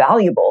really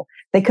valuable.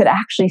 They could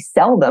actually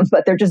sell them,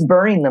 but they're just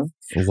burning them.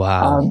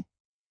 Wow.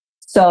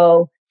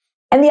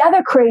 And the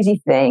other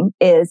crazy thing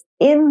is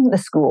in the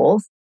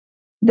schools,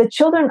 the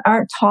children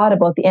aren't taught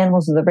about the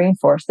animals of the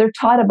rainforest. They're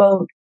taught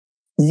about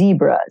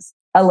zebras,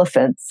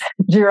 elephants,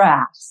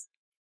 giraffes.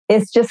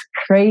 It's just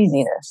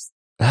craziness.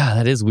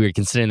 That is weird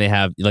considering they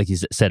have, like you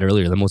said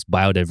earlier, the most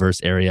biodiverse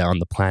area on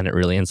the planet,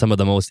 really. And some of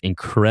the most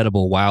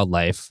incredible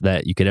wildlife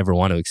that you could ever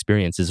want to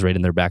experience is right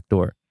in their back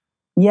door.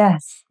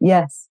 Yes,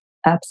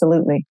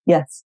 absolutely.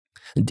 Yes.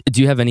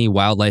 Do you have any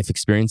wildlife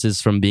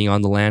experiences from being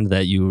on the land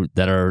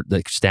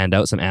that stand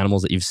out? Some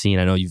animals that you've seen?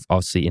 I know you've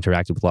obviously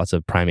interacted with lots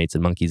of primates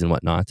and monkeys and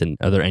whatnot. And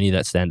are there any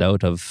that stand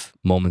out of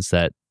moments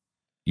that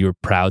you're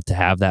proud to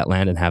have that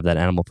land and have that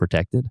animal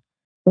protected?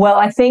 Well,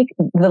 I think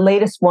the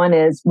latest one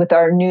is with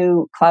our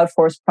new Cloud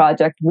Forest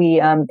project,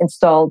 we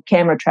installed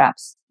camera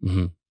traps.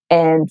 Mm-hmm.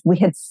 And we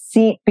had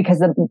seen,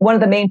 because one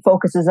of the main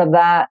focuses of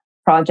that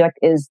project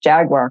is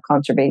jaguar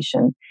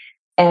conservation.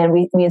 And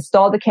we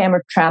installed the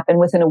camera trap, and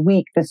within a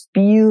week, this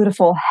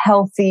beautiful,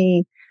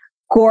 healthy,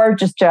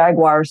 gorgeous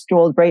jaguar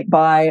strolled right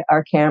by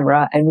our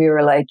camera. And we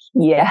were like,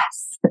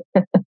 yes.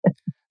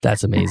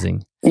 That's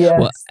amazing. Yes.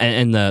 Well,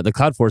 and the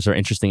cloud forests are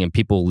interesting, and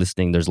people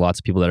listening, there's lots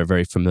of people that are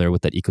very familiar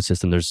with that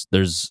ecosystem.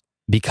 There's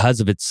because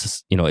of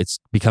its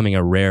becoming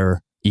a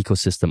rare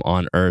ecosystem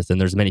on Earth, and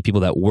there's many people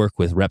that work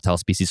with reptile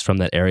species from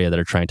that area that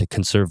are trying to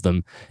conserve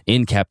them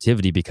in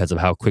captivity because of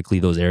how quickly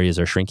those areas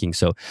are shrinking.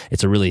 So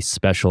it's a really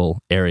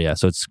special area.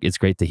 So it's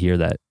great to hear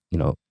that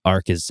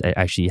ARC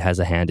actually has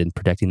a hand in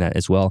protecting that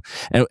as well.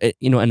 And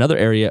another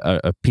area,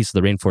 a piece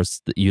of the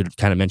rainforest that you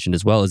kind of mentioned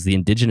as well, is the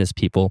indigenous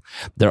people.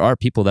 There are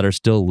people that are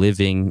still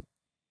living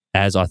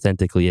as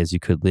authentically as you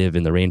could live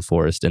in the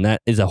rainforest, and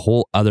that is a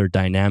whole other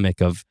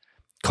dynamic of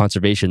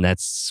conservation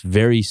that's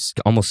very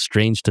almost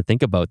strange to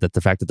think about. That the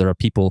fact that there are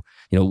people,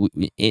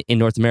 in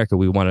North America,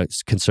 we want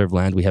to conserve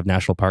land, we have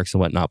national parks and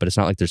whatnot, but it's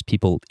not like there's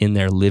people in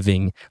there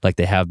living like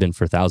they have been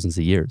for thousands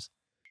of years.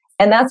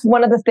 And that's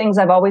one of the things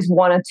I've always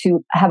wanted,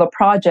 to have a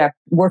project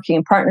working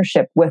in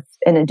partnership with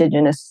an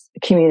indigenous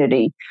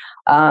community,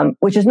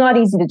 which is not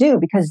easy to do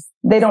because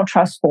they don't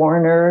trust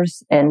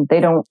foreigners and they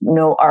don't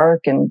know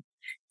ARC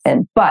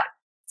but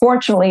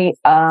fortunately,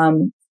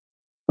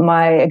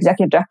 my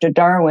executive director,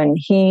 Darwin,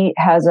 he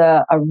has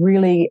a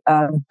really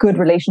good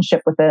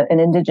relationship with an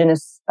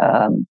indigenous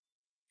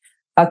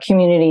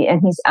community.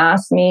 And he's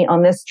asked me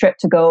on this trip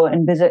to go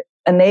and visit,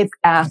 and they've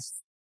asked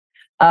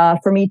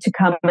for me to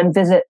come and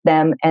visit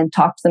them and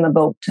talk to them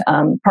about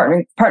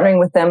partnering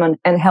with them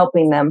and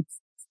helping them.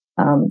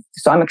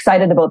 So I'm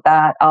excited about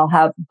that.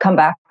 I'll come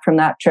back from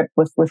that trip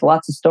with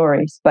lots of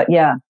stories. But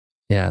yeah.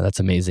 Yeah, that's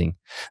amazing.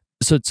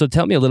 So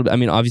tell me a little bit. I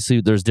mean,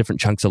 obviously, there's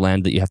different chunks of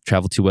land that you have to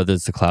travel to, whether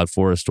it's the cloud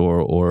forest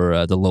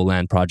or the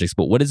lowland projects.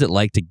 But what is it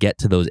like to get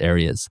to those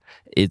areas?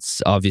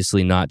 It's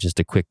obviously not just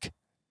a quick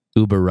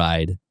Uber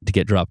ride to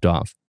get dropped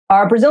off.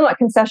 Our Brazil nut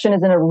concession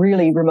is in a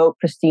really remote,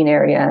 pristine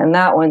area, and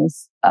that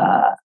one's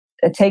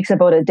it takes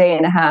about a day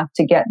and a half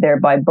to get there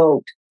by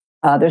boat.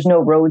 There's no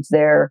roads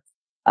there,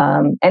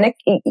 and it's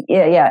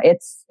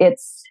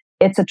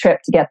a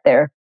trip to get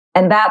there,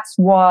 and that's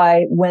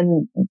why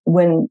when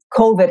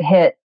COVID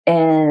hit.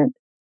 And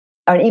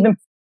even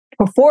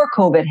before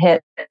COVID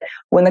hit,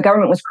 when the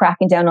government was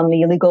cracking down on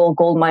the illegal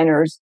gold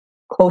miners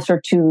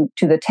closer to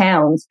the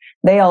towns,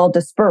 they all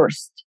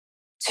dispersed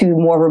to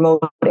more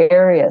remote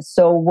areas.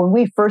 So when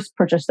we first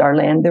purchased our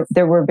land,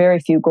 there were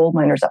very few gold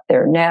miners up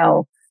there.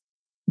 Now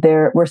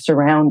we're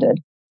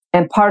surrounded.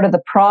 And part of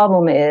the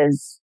problem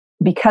is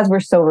because we're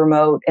so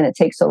remote and it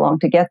takes so long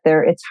to get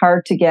there, it's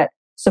hard to get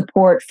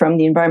support from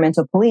the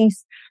environmental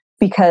police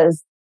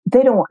because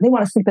they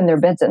want to sleep in their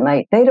beds at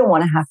night. They don't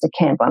want to have to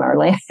camp on our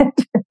land.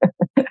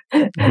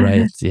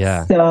 Right.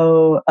 Yeah.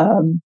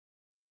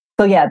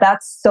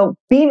 So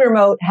being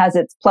remote has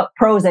its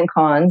pros and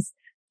cons.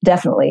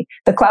 Definitely.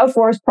 The Cloud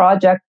Forest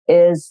project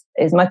is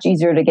much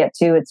easier to get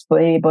to. It's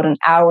about an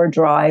hour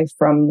drive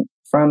from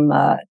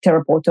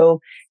Terapoto.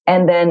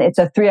 And then it's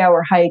a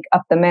 3-hour hike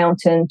up the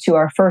mountain to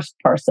our first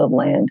parcel of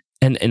land.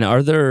 And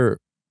are there,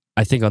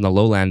 I think on the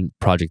lowland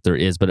project there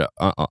is, but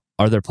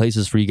are there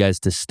places for you guys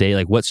to stay?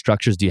 Like what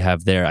structures do you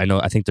have there?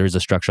 I think there is a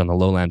structure on the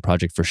lowland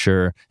project for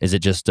sure. Is it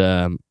just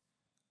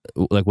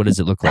what does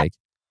it look like?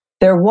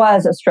 There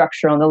was a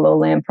structure on the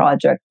lowland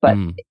project, but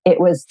it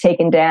was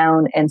taken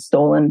down and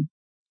stolen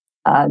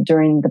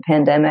during the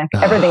pandemic.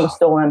 Everything was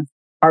stolen.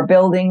 Our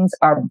buildings,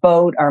 our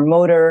boat, our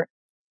motor,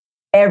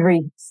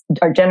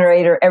 our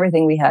generator,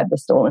 everything we had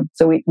was stolen.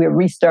 So we're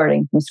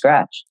restarting from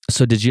scratch.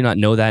 So did you not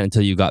know that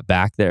until you got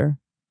back there?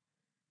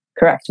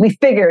 Correct.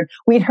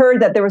 We'd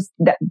heard that there was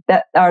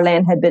that our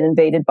land had been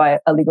invaded by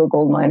illegal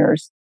gold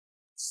miners.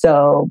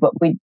 So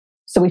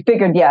we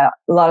figured, a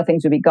lot of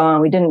things would be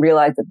gone. We didn't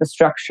realize that the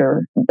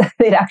structure,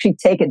 they'd actually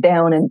take it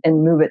down and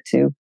move it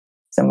to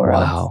somewhere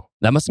else. Wow.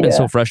 That must have been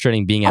so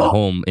frustrating being at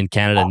home in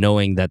Canada,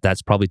 knowing that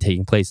that's probably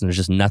taking place and there's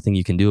just nothing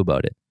you can do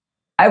about it.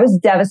 I was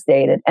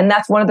devastated. And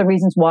that's one of the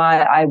reasons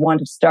why I wanted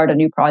to start a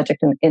new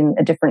project in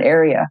a different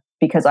area,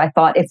 because I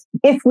thought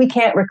if we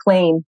can't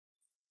reclaim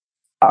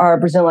our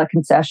Brazil nut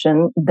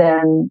concession,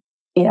 then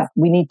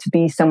we need to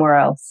be somewhere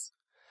else.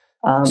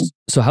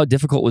 So how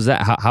difficult was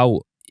that?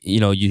 How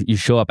you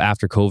show up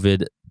after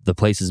COVID, the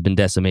place has been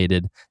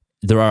decimated.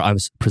 There are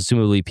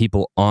presumably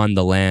people on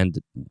the land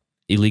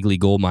illegally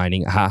gold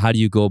mining. How do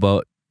you go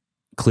about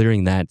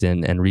clearing that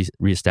and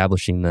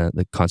reestablishing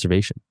the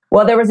conservation?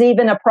 Well, there was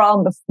even a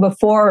problem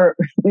before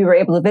we were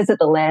able to visit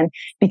the land,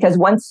 because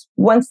once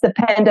the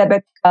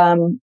pandemic,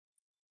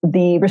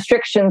 the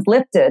restrictions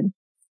lifted,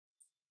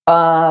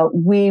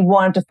 we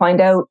wanted to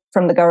find out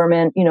from the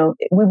government,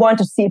 we wanted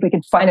to see if we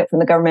could find out from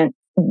the government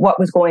what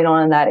was going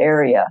on in that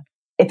area,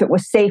 if it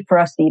was safe for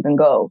us to even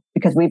go,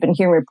 because we've been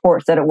hearing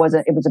reports that it was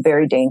a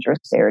very dangerous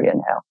area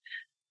now.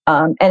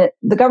 And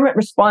the government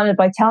responded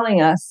by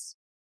telling us,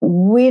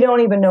 we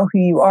don't even know who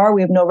you are.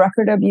 We have no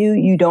record of you.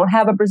 You don't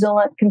have a Brazil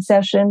nut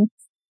concession.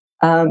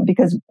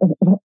 Because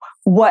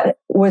what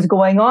was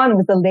going on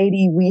with the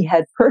lady we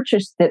had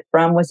purchased it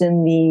from was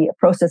in the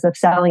process of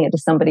selling it to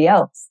somebody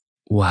else.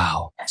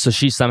 Wow. So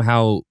she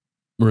somehow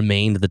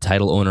remained the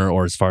title owner,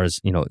 or as far as,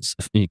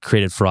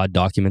 created fraud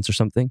documents or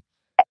something?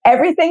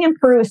 Everything in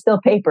Peru is still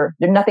paper.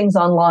 Nothing's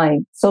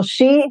online. So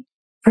she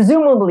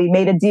presumably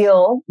made a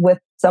deal with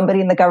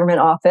somebody in the government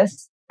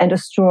office and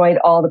destroyed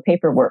all the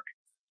paperwork.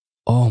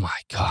 Oh my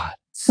God.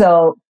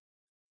 So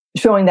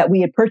showing that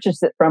we had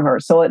purchased it from her.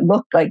 So it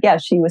looked like,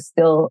 she was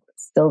still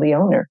the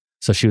owner.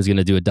 So she was going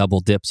to do a double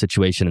dip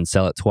situation and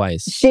sell it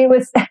twice. She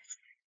was,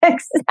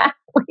 exactly.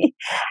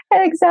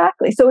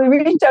 Exactly. So we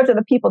reached out to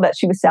the people that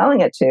she was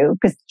selling it to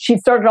because she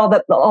started all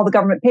the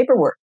government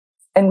paperwork,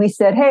 and we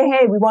said,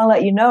 hey, we want to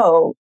let you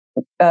know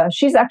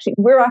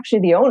we're actually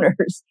the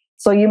owners,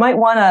 so you might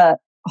want to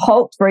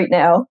halt right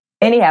now.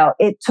 Anyhow,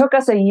 it took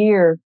us a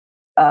year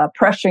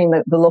pressuring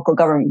the local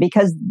government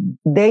because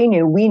we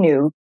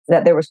knew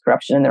that there was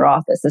corruption in their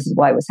office. This is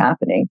why it was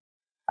happening,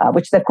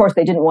 which of course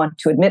they didn't want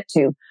to admit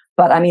to.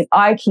 But I mean,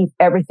 I keep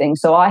everything.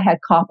 So I had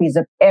copies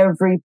of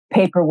every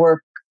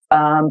paperwork.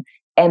 And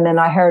then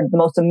I heard the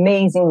most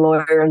amazing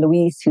lawyer,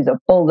 Luis, who's a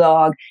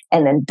bulldog.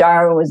 And then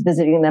Darwin was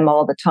visiting them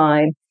all the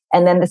time.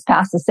 And then this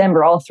past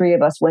December, all three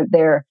of us went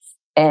there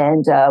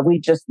and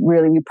we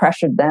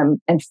pressured them.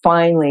 And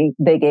finally,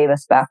 they gave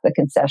us back the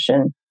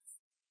concession.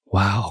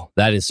 Wow,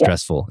 that is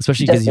stressful,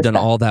 especially because you've done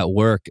all that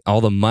work,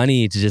 all the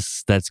money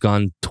that's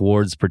gone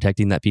towards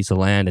protecting that piece of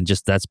land, and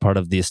just that's part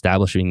of the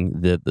establishing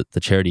the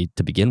charity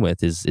to begin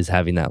with is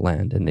having that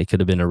land, and it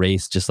could have been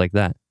erased just like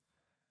that.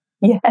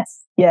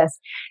 Yes,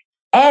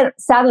 and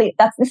sadly,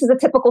 this is a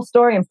typical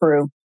story in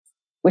Peru,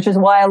 which is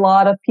why a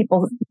lot of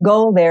people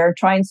go there,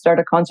 try and start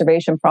a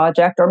conservation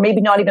project, or maybe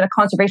not even a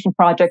conservation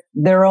project,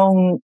 their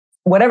own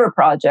whatever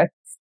project,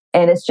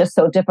 and it's just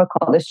so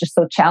difficult. It's just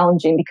so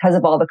challenging because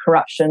of all the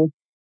corruption.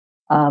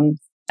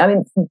 I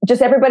mean,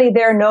 just everybody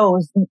there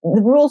knows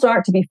the rules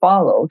aren't to be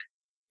followed.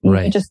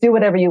 You just do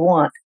whatever you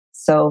want.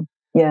 So,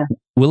 yeah.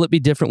 Will it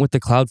be different with the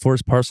cloud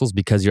forest parcels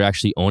because you're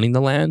actually owning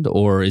the land,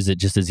 or is it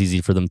just as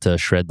easy for them to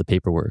shred the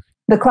paperwork?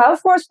 The cloud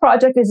forest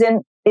project is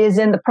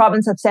in the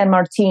province of San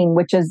Martin,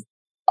 which is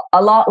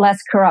a lot less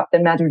corrupt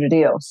than Madre de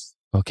Dios.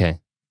 Okay.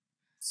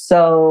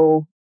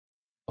 So,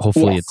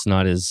 hopefully it's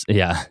not as,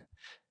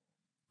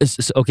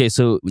 Okay,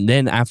 so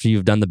then after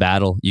you've done the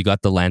battle, you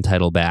got the land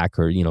title back,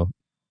 or,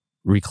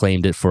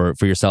 reclaimed it for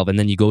yourself, and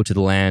then you go to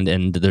the land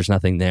and there's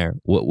nothing there.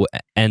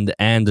 And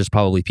there's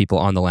probably people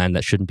on the land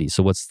that shouldn't be.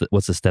 So what's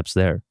the steps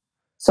there?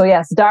 So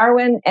yes,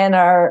 Darwin and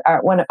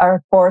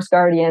our forest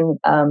guardian,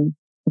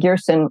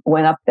 Gerson,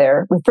 went up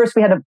there. First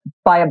we had to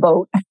buy a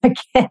boat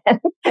again.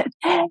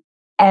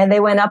 And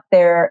they went up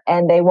there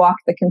and they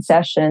walked the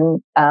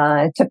concession.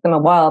 It took them a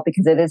while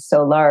because it is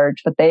so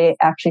large, but they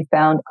actually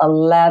found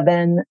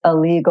 11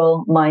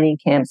 illegal mining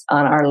camps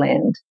on our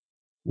land.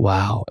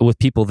 Wow. With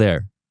people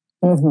there.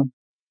 Mm-hmm.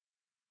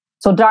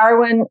 So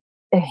Darwin,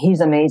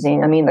 he's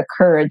amazing. I mean, the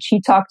courage. He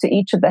talked to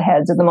each of the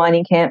heads of the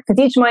mining camp,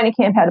 because each mining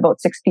camp had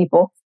about 6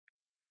 people.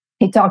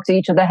 He talked to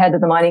each of the heads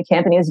of the mining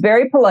camp, and he was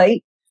very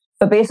polite.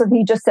 But basically,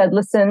 he just said,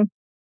 listen,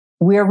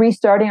 we're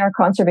restarting our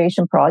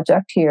conservation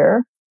project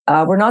here.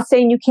 We're not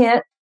saying you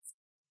can't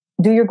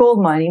do your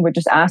gold mining. We're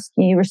just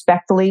asking you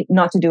respectfully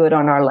not to do it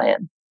on our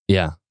land.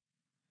 Yeah.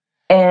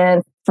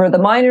 And for the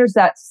miners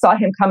that saw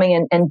him coming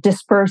in and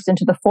dispersed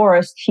into the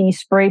forest, he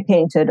spray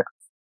painted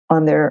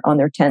on their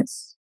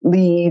tents,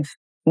 leave,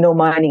 no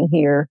mining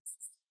here.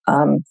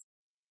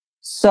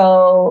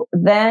 So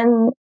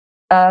then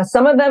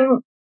some of them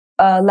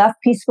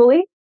left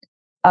peacefully.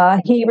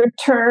 He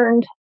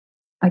returned,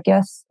 I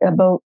guess,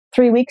 about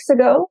 3 weeks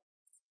ago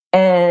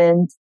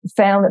and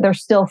found that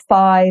there's still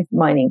 5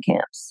 mining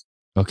camps.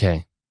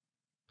 Okay.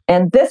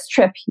 And this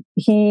trip,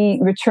 he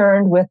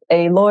returned with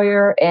a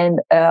lawyer and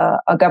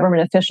a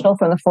government official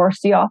from the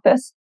forestry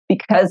office,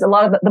 because a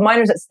lot of the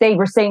miners that stayed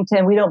were saying to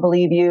him, "We don't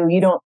believe you.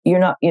 You don't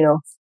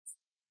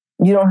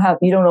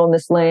own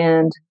this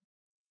land."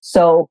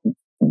 So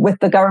with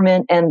the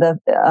government and the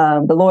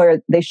lawyer,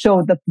 they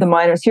showed the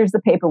miners, "Here's the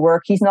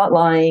paperwork. He's not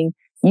lying.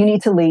 You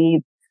need to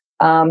leave."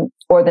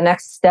 Or the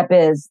next step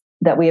is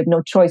that we have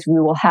no choice. We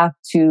will have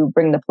to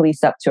bring the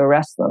police up to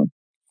arrest them.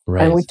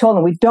 Right. And we told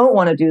them we don't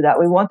want to do that.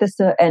 We want this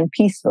to end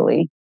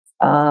peacefully.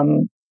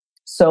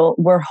 So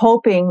we're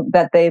hoping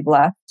that they've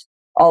left,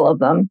 all of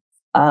them.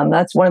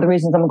 That's one of the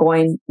reasons I'm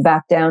going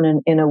back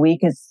down in a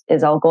week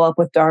is I'll go up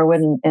with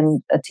Darwin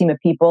and a team of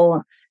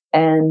people,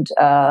 and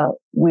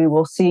we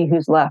will see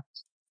who's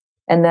left.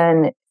 And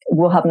then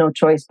we'll have no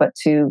choice but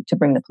to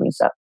bring the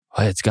police up.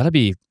 Well, it's got to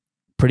be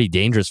pretty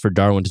dangerous for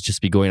Darwin to just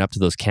be going up to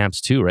those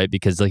camps too, right?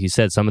 Because like you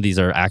said, some of these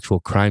are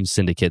actual crime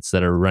syndicates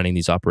that are running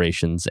these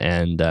operations,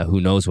 and who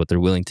knows what they're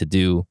willing to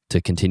do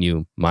to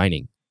continue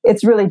mining.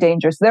 It's really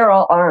dangerous. They're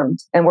all armed,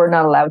 and we're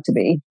not allowed to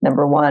be,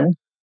 number one.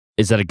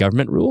 Is that a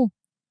government rule?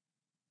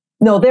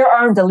 No, they're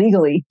armed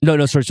illegally.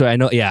 No, sorry. I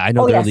know they're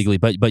yes. illegally,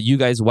 but you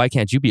guys, why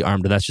can't you be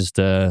armed? That's just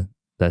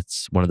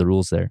that's one of the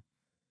rules there.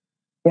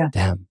 Yeah.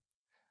 Damn.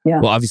 Yeah.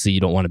 Well, obviously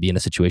you don't want to be in a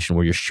situation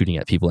where you're shooting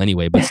at people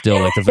anyway, but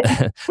still, like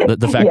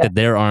the fact that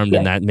they're armed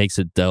and that makes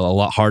it a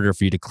lot harder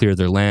for you to clear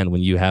their land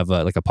when you have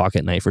like a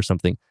pocket knife or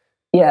something.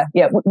 Yeah.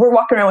 We're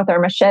walking around with our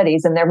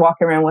machetes, and they're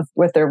walking around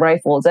with their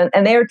rifles,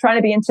 and they are trying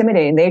to be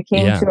intimidating. They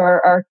came to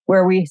our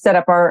where we set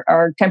up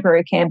our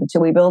temporary camp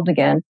until we build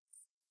again.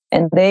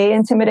 And they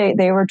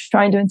were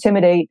trying to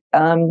intimidate.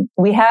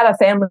 We had a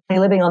family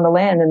living on the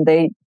land, and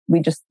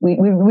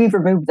we've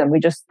removed them.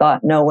 We just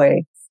thought, no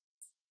way.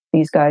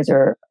 These guys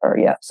are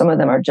some of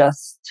them are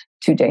just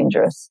too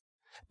dangerous.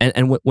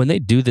 And when they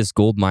do this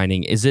gold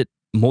mining, is it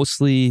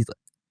mostly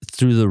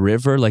through the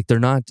river? Like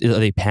are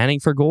they panning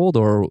for gold,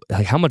 or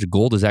like how much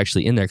gold is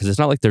actually in there? Because it's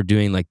not like they're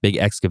doing like big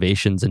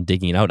excavations and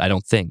digging it out, I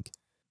don't think.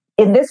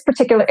 In this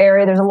particular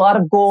area, there's a lot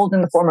of gold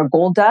in the form of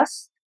gold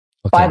dust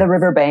by the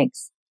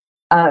riverbanks.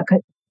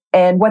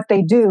 And what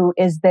they do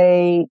is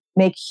they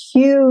make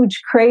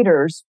huge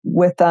craters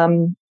with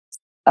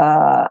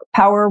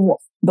power,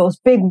 those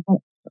big,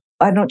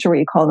 I'm not sure what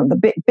you call them,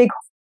 the big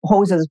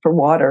hoses for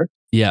water.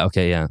 Yeah,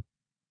 okay, yeah.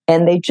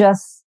 And they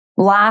just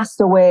blast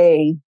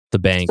away the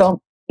bank.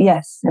 So,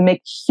 yes, and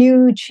make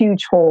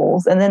huge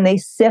holes. And then they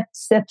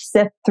sift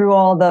through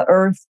all the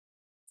earth,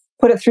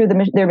 put it through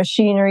their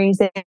machineries.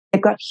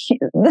 They've got,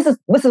 this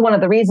is one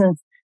of the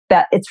reasons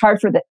that it's hard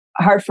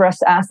for us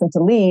to ask them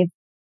to leave,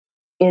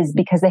 is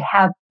because they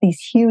have these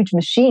huge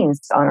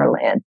machines on our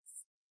land.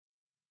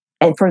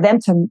 And for them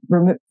to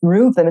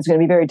remove them is going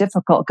to be very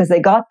difficult, because they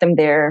got them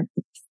there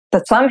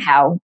but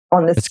somehow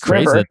on this river. It's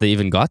crazy that they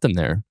even got them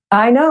there.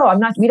 I know.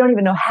 We don't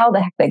even know how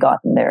the heck they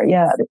got them there.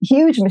 Yeah.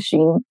 Huge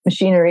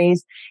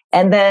machineries.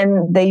 And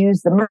then they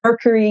use the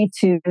mercury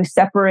to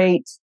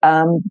separate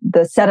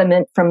the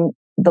sediment from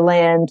the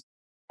land,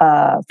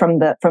 from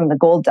the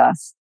gold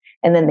dust.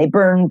 And then they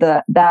burn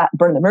the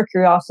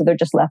mercury off. So they're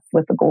just left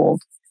with the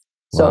gold.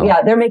 So wow.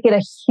 Yeah, they're making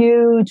a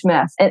huge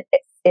mess. And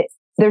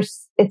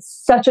it's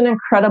such an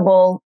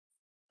incredible,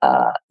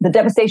 the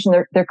devastation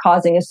they're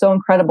causing is so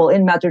incredible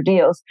in Madre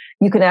Dios.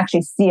 You can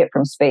actually see it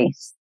from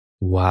space.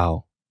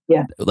 Wow.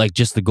 Yeah. Like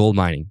just the gold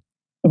mining.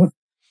 Mm-hmm.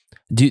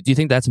 Do you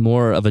think that's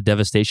more of a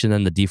devastation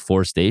than the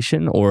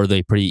deforestation, or are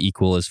they pretty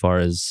equal as far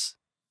as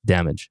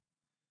damage?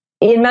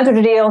 In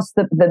Madre Dios,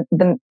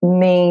 the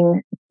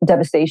main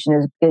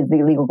devastation is the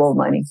illegal gold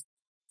mining.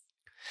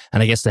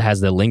 And I guess that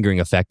has the lingering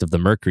effect of the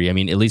mercury. I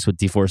mean, at least with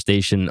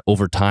deforestation,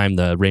 over time,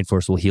 the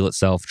rainforest will heal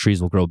itself,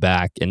 trees will grow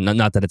back. And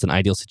not that it's an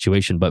ideal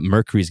situation, but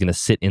mercury is going to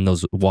sit in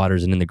those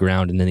waters and in the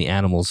ground and in the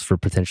animals for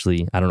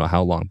potentially, I don't know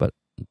how long, but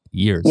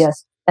years.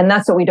 Yes. And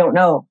that's what we don't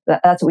know.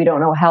 That's what we don't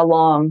know, how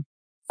long,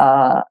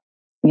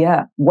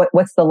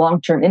 what's the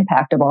long-term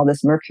impact of all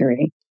this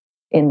mercury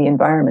in the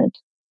environment.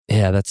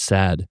 Yeah, that's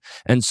sad.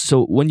 And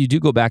so when you do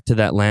go back to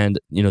that land,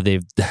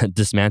 they've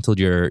dismantled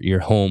your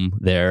home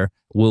there.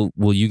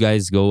 Will you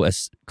guys go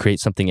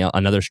create something else,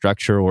 another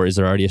structure, or is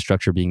there already a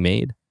structure being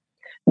made?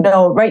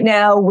 No, right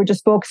now we're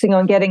just focusing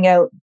on getting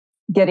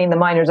the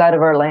miners out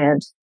of our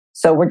land.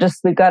 So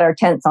we've got our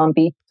tents on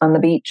the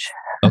beach.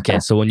 Okay,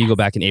 so when you go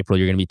back in April,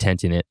 you're going to be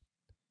tenting it.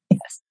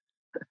 Yes.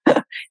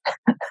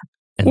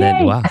 And Yay.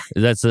 then, wow,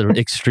 that's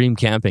extreme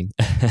camping.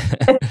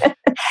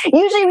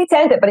 Usually we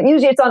tent it, but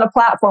usually it's on a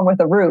platform with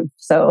a roof.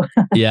 So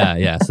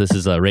yeah. So this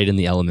is right in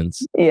the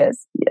elements.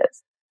 Yes.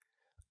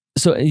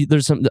 So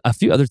there's a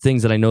few other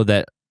things that I know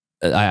that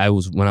when I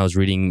was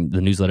reading the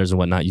newsletters and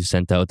whatnot you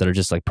sent out that are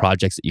just like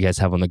projects that you guys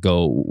have on the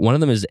go. One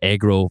of them is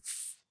Agroforestry.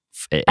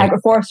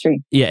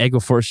 Yeah,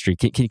 agroforestry.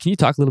 Can you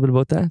talk a little bit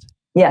about that?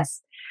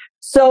 Yes.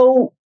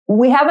 So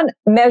we haven't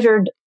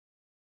measured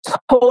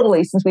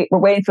totally since we're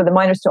waiting for the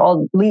miners to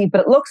all leave,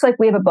 but it looks like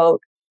we have about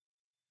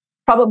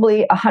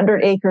probably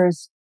 100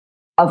 acres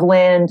of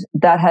land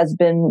that has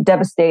been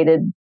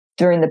devastated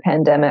during the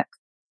pandemic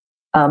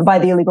by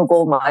the illegal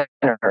gold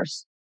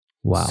miners.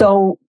 Wow.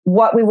 So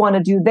what we want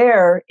to do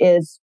there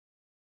is,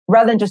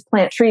 rather than just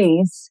plant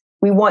trees,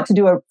 we want to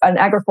do an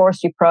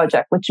agroforestry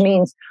project, which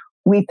means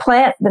we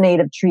plant the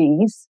native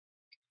trees,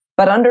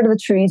 but under the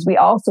trees, we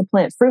also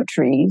plant fruit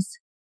trees,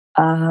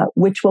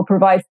 which will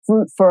provide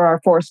fruit for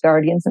our forest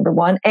guardians, number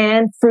one,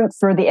 and fruit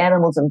for the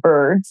animals and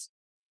birds.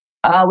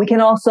 We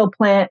can also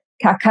plant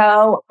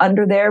cacao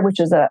under there, which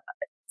is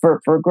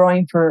for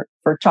growing for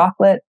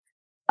chocolate.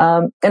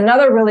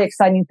 Another really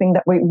exciting thing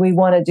that we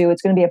want to do,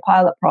 it's going to be a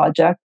pilot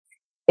project,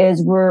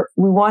 is we're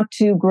going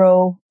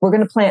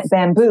to plant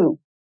bamboo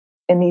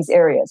in these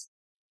areas,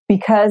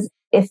 because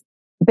if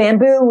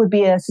bamboo would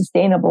be a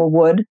sustainable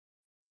wood,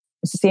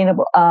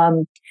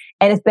 and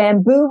if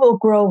bamboo will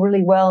grow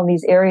really well in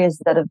these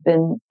areas that have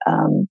been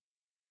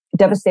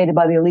devastated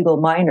by the illegal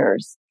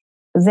miners,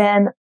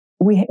 then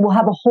we will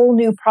have a whole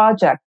new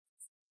project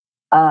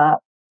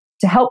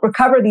to help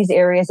recover these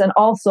areas, and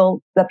also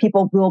that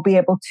people will be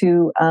able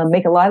to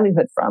make a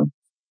livelihood from.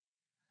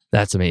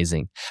 That's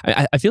amazing.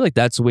 I feel like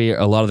that's where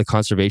a lot of the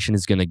conservation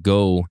is going to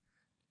go,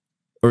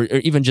 or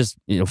even just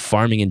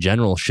farming in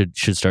general should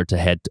start to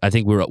head. I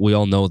think we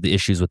all know the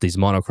issues with these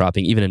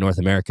monocropping, even in North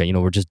America.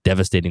 We're just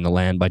devastating the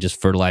land by just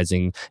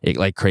fertilizing it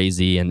like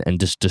crazy and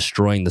just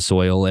destroying the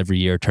soil every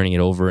year, turning it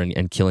over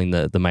and killing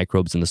the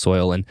microbes in the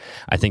soil. And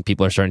I think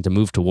people are starting to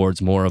move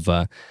towards more of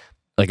a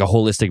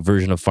holistic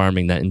version of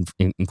farming that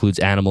includes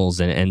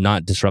animals and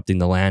not disrupting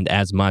the land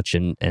as much,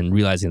 and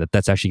realizing that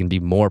that's actually going to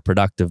be more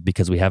productive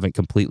because we haven't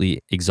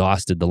completely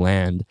exhausted the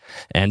land.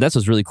 And that's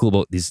what's really cool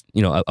about these,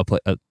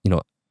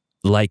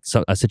 like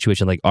a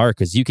situation like ARC,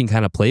 because you can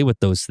kind of play with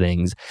those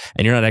things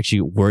and you're not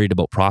actually worried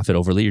about profit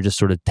overly. You're just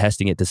sort of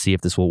testing it to see if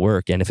this will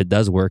work. And if it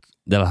does work,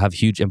 that'll have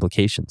huge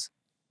implications.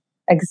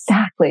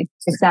 Exactly.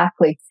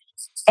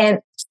 And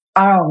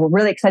we're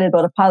really excited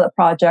about a pilot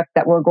project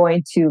that we're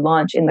going to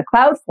launch in the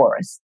cloud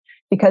forest.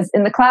 because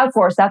in the cloud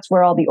forest, that's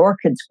where all the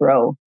orchids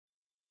grow.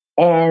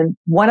 And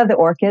one of the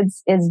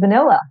orchids is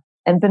vanilla.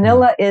 And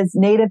vanilla is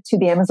native to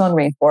the Amazon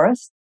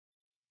rainforest.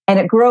 And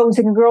it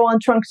can grow on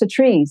trunks of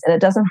trees, and it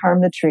doesn't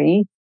harm the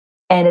tree.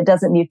 And it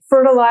doesn't need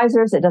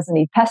fertilizers. It doesn't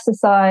need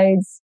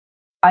pesticides.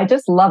 I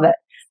just love it.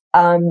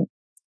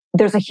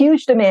 There's a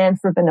huge demand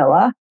for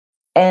vanilla,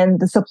 and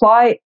the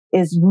supply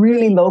is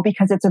really low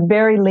because it's a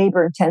very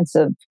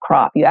labor-intensive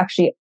crop. You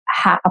actually,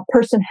 a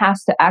person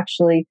has to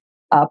actually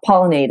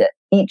pollinate it,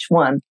 each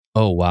one.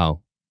 Oh,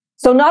 wow.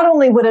 So not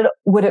only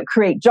would it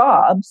create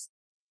jobs,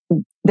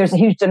 there's a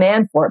huge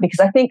demand for it, because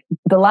I think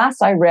the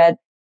last I read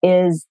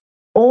is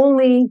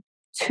only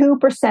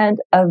 2%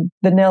 of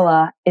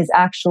vanilla is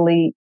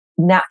actually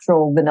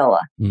natural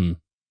vanilla.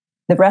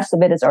 The rest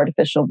of it is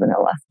artificial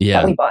vanilla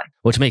that we buy.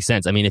 Which makes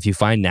sense. I mean, if you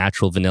find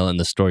natural vanilla in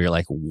the store, you're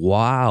like,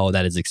 wow,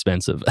 that is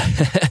expensive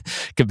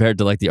compared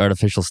to like the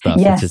artificial stuff.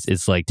 Yes.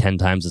 It's like 10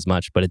 times as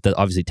much, but it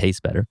obviously tastes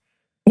better.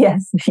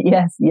 Yes,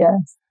 yes,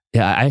 yes.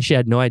 Yeah, I actually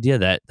had no idea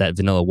that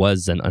vanilla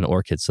was an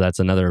orchid. So that's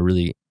another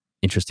really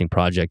interesting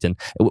project. And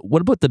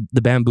what about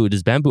the bamboo?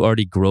 Does bamboo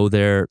already grow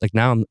there? Like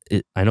now,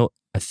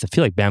 I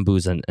feel like bamboo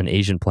is an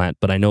Asian plant,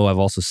 but I know I've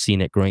also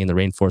seen it growing in the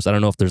rainforest. I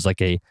don't know if there's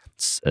like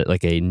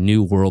a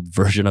new world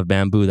version of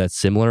bamboo that's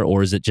similar,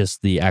 or is it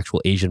just the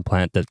actual Asian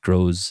plant that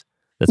grows?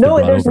 No,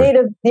 there's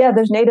native. Yeah,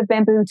 there's native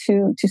bamboo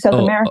to South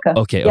America.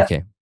 Okay, yep.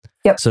 Okay.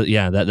 Yep. So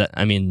yeah,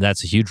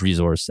 that's a huge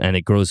resource, and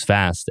it grows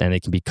fast, and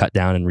it can be cut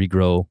down and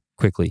regrow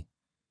quickly.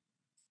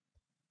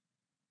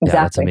 Exactly.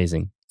 Yeah, that's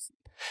amazing.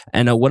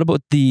 And what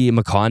about the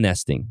macaw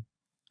nesting?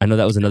 I know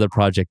that was another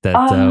project that.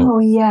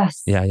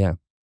 Yes. Yeah.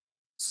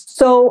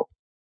 So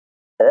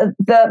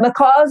the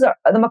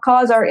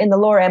macaws are in the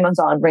Lower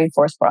Amazon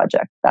Rainforest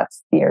Project.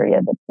 That's the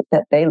area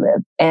that they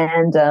live,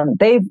 and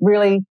they've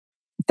really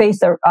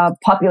faced a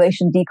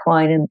population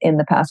decline in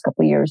the past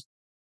couple of years,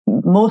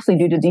 mostly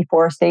due to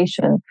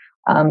deforestation.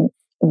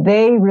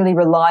 They really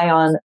rely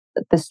on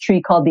this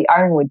tree called the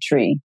ironwood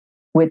tree,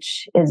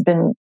 which has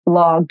been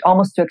logged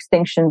almost to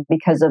extinction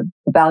because of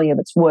the value of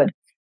its wood.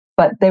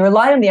 But they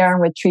rely on the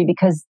ironwood tree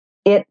because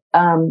it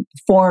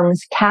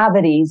forms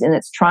cavities in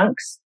its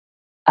trunks,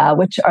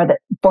 which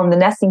form the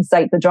nesting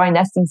site, the dry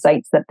nesting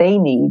sites that they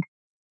need,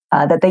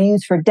 that they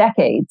use for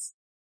decades.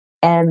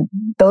 And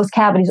those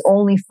cavities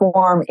only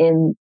form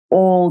in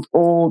old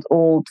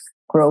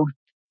growth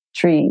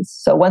trees.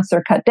 So once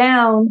they're cut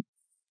down,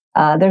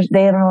 they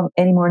don't have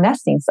any more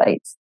nesting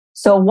sites.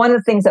 So one of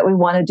the things that we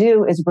want to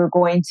do is we're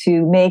going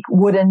to make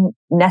wooden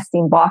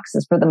nesting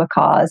boxes for the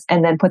macaws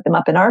and then put them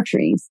up in our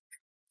trees.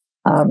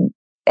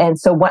 And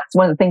so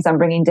one of the things I'm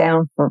bringing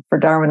down for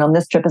Darwin on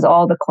this trip is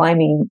all the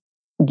climbing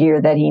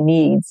gear that he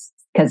needs,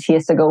 because he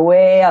has to go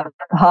way up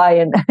high.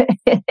 And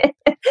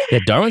yeah,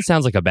 Darwin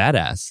sounds like a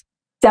badass.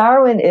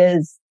 Darwin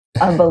is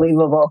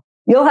unbelievable.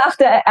 You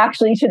should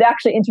actually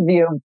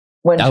interview him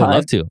one time. I would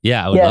love to.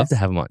 Yeah, I would love to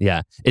have him on.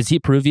 Yeah. Is he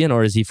Peruvian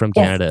or is he from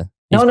Canada?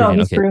 He's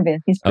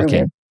Peruvian. He's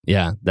Peruvian. Okay.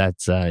 Yeah,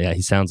 that's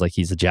he sounds like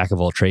he's a jack of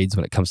all trades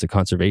when it comes to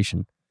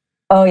conservation.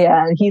 Oh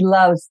yeah, and he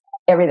loves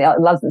everything.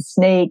 He loves the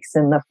snakes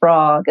and the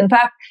frog. In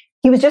fact,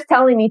 he was just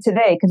telling me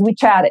today, because we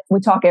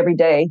talk every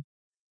day,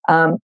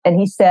 and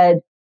he said,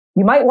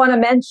 you might want to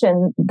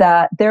mention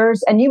that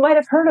and you might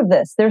have heard of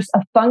this, there's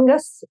a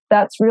fungus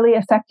that's really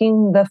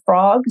affecting the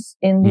frogs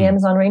in the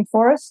Amazon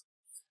rainforest.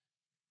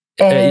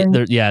 And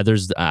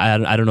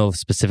I don't know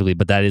specifically,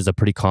 but that is a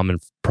pretty common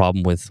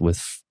problem with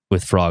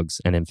frogs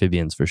and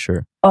amphibians for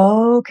sure.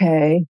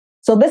 Okay.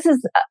 So this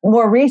is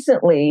more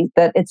recently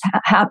that it's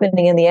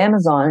happening in the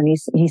Amazon. And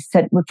he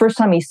said the first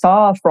time he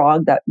saw a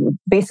frog that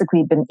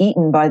basically been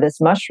eaten by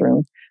this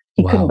mushroom,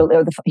 he couldn't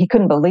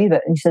believe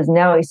it. And he says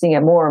now he's seeing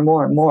it more and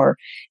more and more.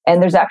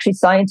 And there's actually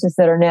scientists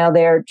that are now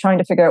there trying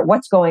to figure out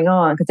what's going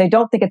on, because they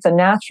don't think it's a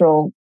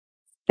natural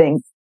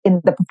thing in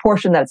the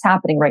proportion that it's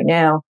happening right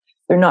now.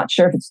 They're not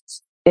sure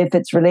if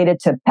it's related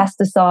to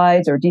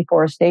pesticides or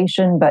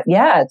deforestation, but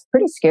yeah, it's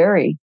pretty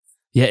scary.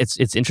 Yeah,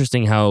 it's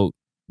interesting how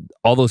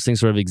all those things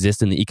sort of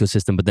exist in the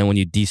ecosystem, but then when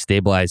you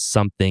destabilize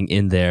something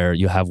in there,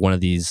 you have one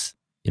of these,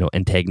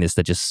 antagonists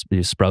that just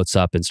sprouts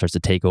up and starts to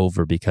take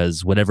over,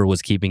 because whatever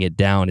was keeping it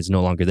down is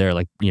no longer there.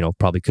 Like,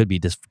 probably could be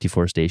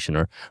deforestation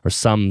or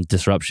some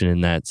disruption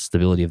in that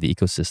stability of the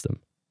ecosystem.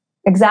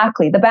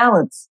 Exactly, the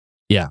balance.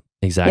 Yeah,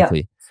 exactly.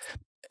 Yeah.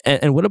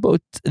 And what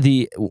about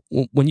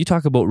when you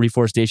talk about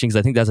reforestation, because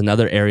I think that's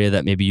another area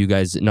that maybe you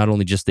guys, not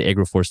only just the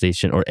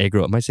agroforestation or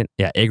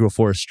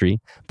agroforestry,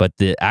 but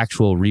the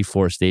actual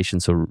reforestation.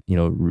 So,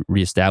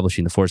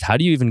 reestablishing the forest. How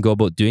do you even go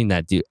about doing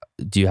that? Do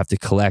you have to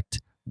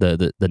collect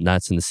the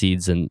nuts and the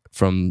seeds and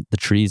from the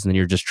trees, and then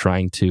you're just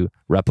trying to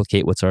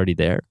replicate what's already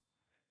there?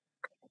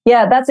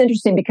 Yeah, that's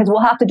interesting, because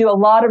we'll have to do a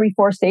lot of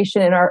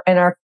reforestation in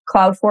our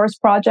cloud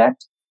forest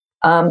project.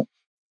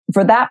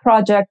 For that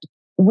project,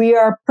 we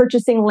are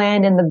purchasing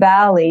land in the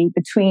valley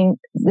between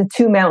the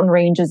two mountain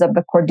ranges of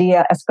the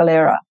Cordillera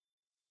Escalera.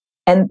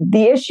 And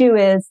the issue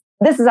is,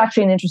 this is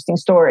actually an interesting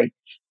story.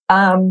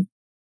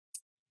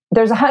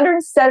 There's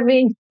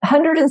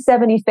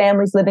 170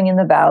 families living in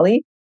the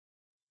valley,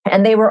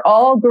 and they were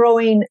all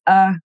growing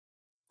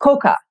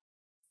coca.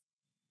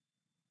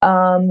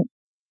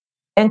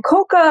 And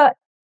coca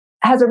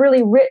has a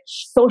really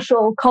rich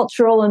social,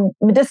 cultural, and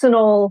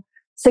medicinal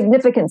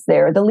significance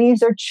there. The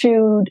leaves are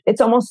chewed.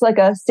 It's almost like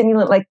a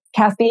stimulant, like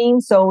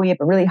caffeine. So we have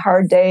a really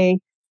hard day,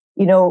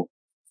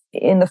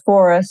 in the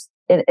forest.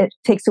 It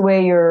takes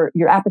away your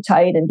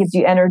appetite and gives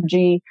you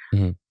energy.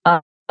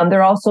 Mm-hmm.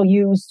 They're also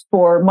used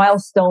for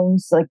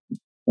milestones, like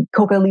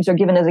coca leaves are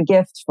given as a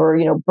gift for,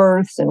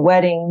 births and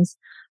weddings.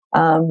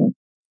 And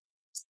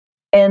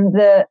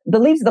the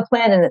leaves of the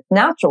plant in its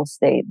natural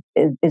state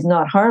is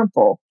not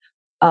harmful.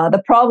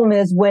 The problem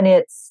is when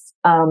it's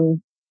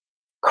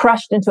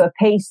crushed into a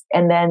paste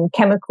and then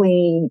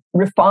chemically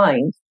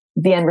refined,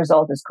 the end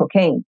result is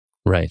cocaine.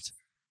 Right.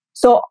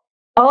 So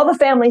all the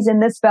families in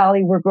this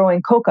valley were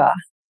growing coca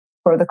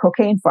for the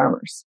cocaine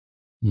farmers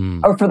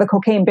or for the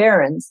cocaine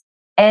barons.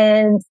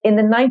 And in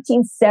the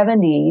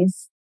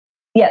 1970s,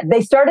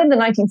 they started in the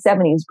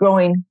 1970s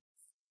growing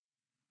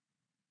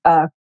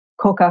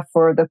coca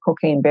for the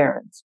cocaine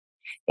barons.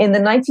 In the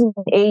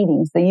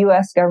 1980s, the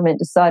U.S. government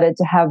decided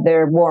to have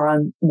their war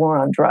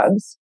on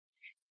drugs.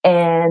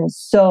 And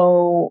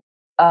so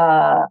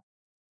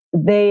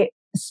the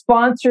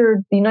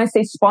United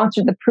States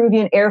sponsored the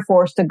Peruvian Air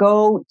Force to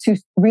go to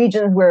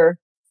regions where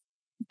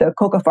the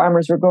coca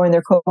farmers were growing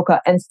their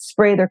coca and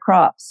spray their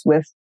crops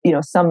with,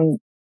 some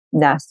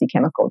nasty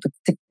chemical to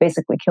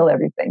basically kill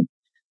everything.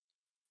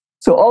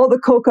 So all the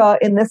coca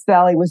in this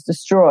valley was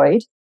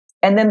destroyed.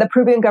 And then the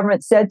Peruvian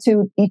government said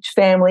to each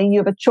family, you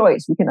have a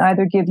choice. We can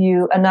either give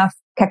you enough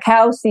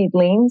cacao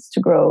seedlings to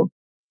grow,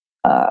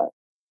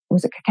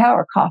 was it cacao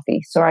or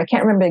coffee? Sorry, I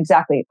can't remember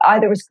exactly.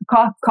 Either it was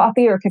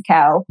coffee or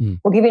cacao.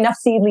 We'll give you enough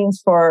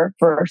seedlings for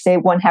say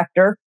 1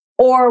 hectare,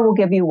 or we'll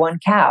give you 1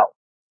 cow.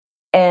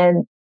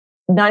 And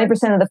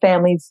 90% of the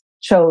families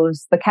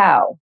chose the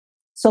cow.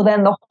 So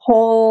then the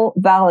whole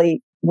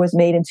valley was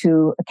made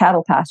into a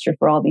cattle pasture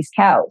for all these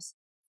cows.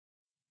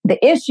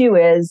 The issue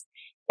is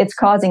it's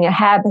causing a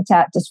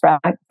habitat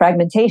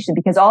fragmentation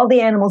because all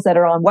the animals that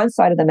are on one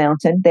side of the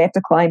mountain, they have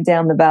to climb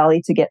down the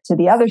valley to get to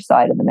the other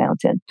side of the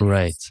mountain.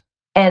 Right.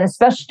 And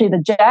especially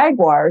the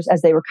jaguars,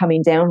 as they were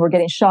coming down, were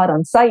getting shot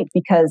on sight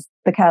because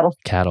the cattle.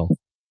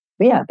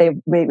 Yeah, they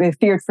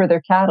feared for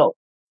their cattle.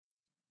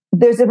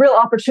 There's a real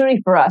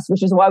opportunity for us,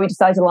 which is why we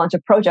decided to launch a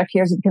project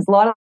here, is because a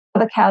lot of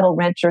the cattle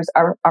ranchers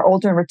are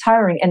older and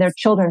retiring, and their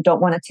children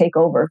don't want to take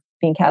over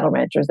being cattle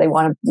ranchers. They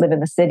want to live in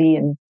the city.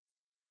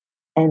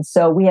 And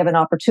so we have an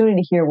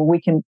opportunity here where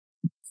we can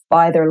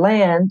buy their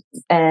land,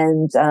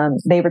 and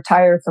they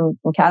retire from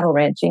cattle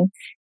ranching.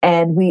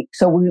 And we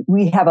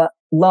have a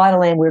lot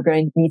of land we're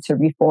going to need to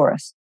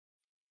reforest.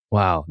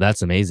 Wow,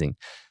 that's amazing.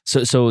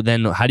 So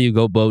then how do you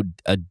go about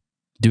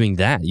doing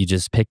that? You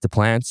just pick the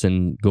plants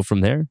and go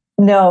from there?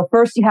 No,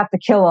 first you have to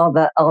kill all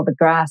the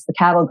grass, the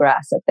cattle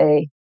grass that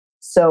they.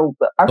 So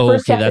our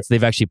first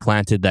they've actually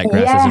planted that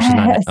grass.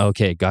 Yes.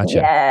 Okay, gotcha.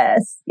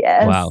 Yes.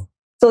 Wow.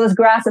 So this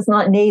grass is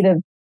not native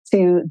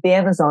to the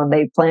Amazon.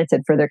 They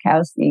planted for their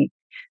cows to eat.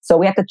 So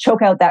we have to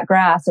choke out that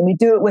grass, and we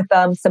do it with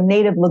some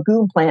native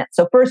legume plants.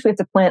 So first we have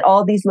to plant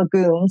all these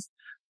legumes,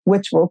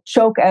 which will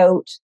choke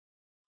out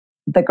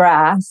the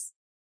grass.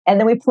 And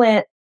then we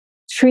plant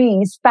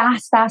trees,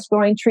 fast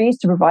growing trees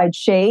to provide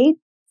shade.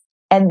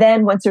 And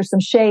then once there's some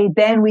shade,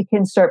 then we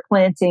can start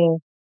planting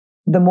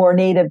the more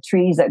native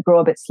trees that grow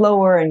a bit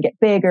slower and get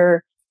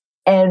bigger.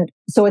 And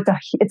so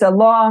it's a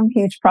long,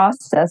 huge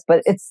process,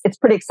 but it's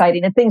pretty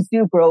exciting. And things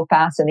do grow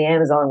fast in the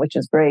Amazon, which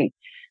is great.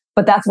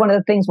 But that's one of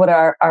the things what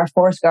our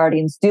forest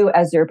guardians do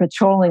as they're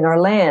patrolling our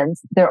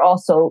lands. They're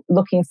also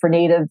looking for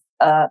native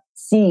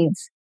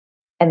seeds,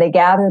 and they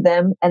gather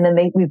them. And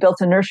then we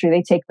built a nursery.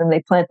 They take them,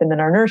 they plant them in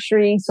our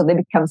nursery, so they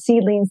become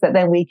seedlings that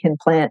then we can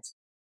plant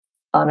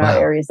on our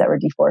areas that were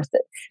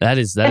deforested. That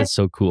is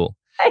so cool.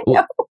 I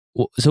know.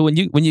 So when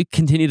you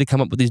continue to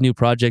come up with these new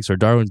projects, or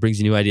Darwin brings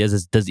you new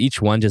ideas, does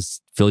each one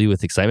just fill you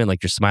with excitement?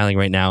 Like you're smiling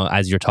right now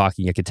as you're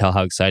talking. I can tell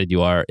how excited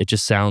you are. It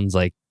just sounds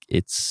like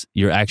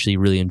you're actually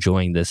really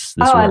enjoying this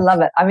work. I love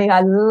it. I mean,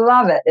 I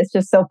love it. It's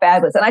just so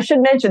fabulous. And I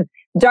should mention,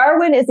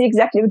 Darwin is the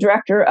executive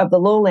director of the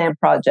Lowland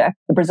Project,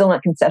 the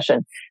Brazilian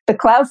concession. The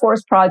Cloud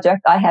Forest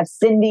Project, I have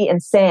Cindy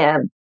and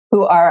Sam,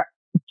 who are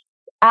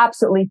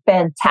absolutely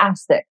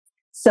fantastic.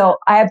 So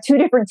I have 2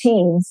 different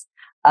teams.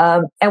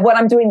 And what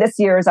I'm doing this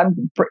year is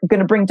I'm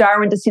going to bring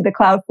Darwin to see the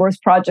Cloud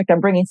Forest Project. I'm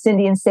bringing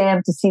Cindy and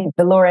Sam to see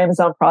the Lower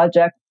Amazon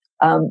Project.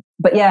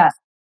 But yeah,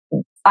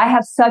 I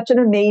have such an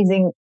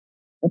amazing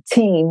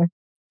team,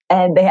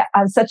 and they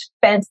have such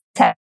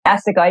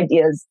fantastic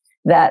ideas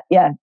that,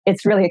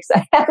 it's really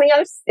exciting.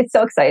 It's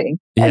so exciting.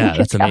 Yeah,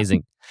 that's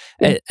amazing.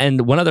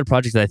 And one other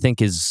project that I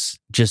think is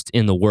just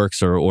in the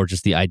works, or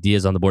just the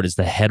ideas on the board, is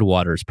the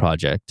Headwaters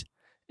project.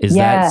 Is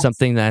that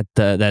something that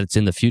it's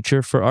in the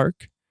future for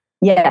ARC?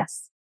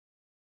 Yes.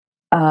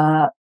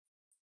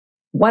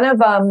 One of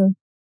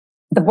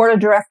the board of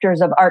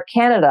directors of ARC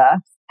Canada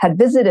had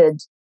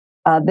visited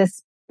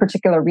this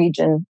particular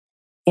region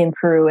in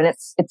Peru, and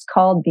it's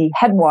called the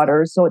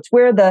Headwaters. So it's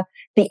where the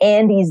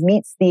Andes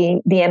meets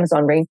the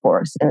Amazon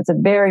rainforest, and it's a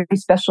very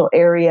special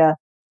area.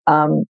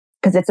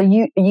 because it's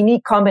a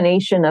unique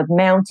combination of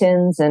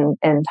mountains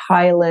and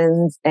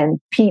highlands and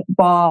peat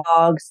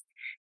bogs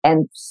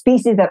and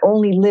species that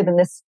only live in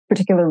this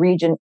particular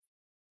region.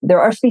 There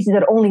are species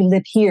that only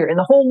live here in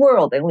the whole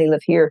world. They only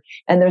live here.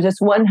 And there's this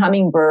one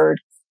hummingbird,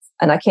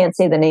 and I can't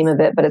say the name of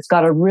it, but it's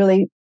got a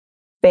really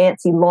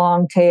fancy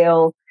long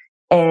tail.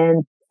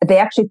 And they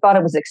actually thought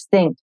it was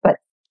extinct, but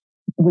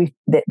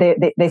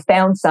they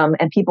found some,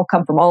 and people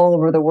come from all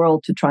over the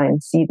world to try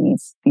and see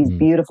these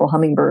beautiful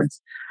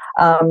hummingbirds.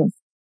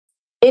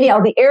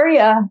 Anyhow, the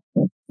area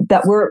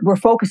that we're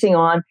focusing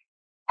on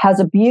has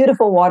a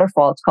beautiful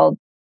waterfall. It's called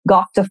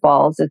Gocta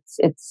Falls.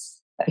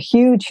 It's a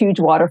huge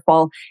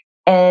waterfall.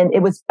 And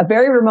it was a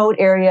very remote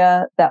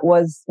area that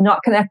was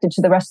not connected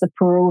to the rest of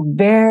Peru,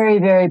 very,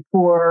 very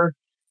poor.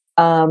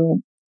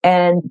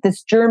 And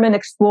this German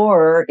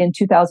explorer in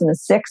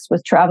 2006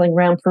 was traveling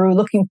around Peru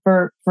looking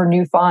for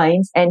new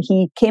finds. And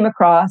he came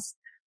across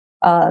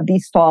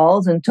these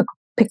falls and took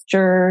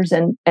pictures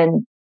and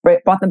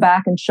brought them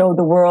back and showed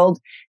the world.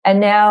 And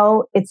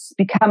now it's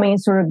becoming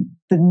sort of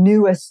the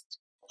newest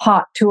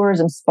hot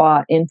tourism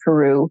spot in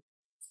Peru,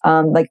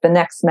 like the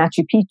next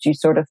Machu Picchu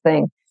sort of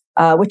thing,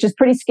 which is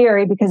pretty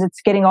scary because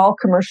it's getting all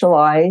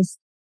commercialized.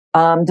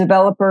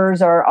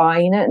 Developers are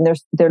eyeing it, and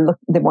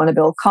they want to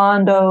build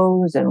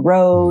condos and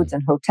roads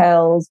and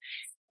hotels.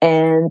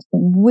 And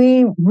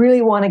we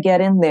really want to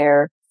get in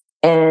there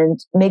and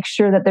make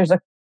sure that there's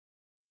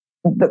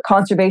we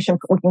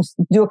can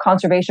do a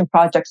conservation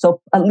project.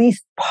 So at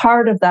least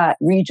part of that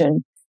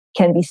region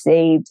can be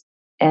saved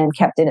and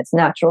kept in its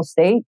natural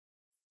state.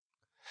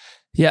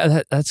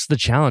 Yeah, that's the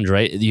challenge,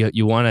 right?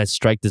 You want to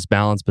strike this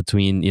balance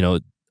between,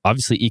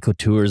 obviously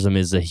ecotourism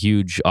is a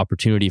huge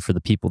opportunity for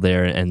the people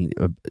there and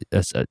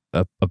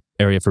a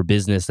area for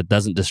business that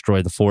doesn't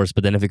destroy the forest.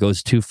 But then if it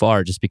goes too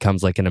far, it just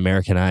becomes like an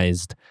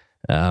Americanized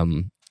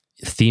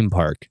theme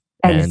park.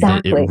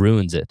 Exactly. And it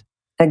ruins it.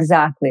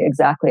 Exactly.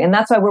 And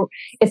that's why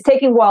it's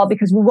taking a while,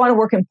 because we want to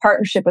work in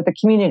partnership with the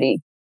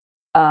community.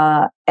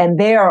 And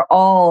they are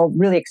all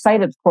really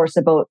excited, of course,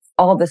 about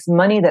all this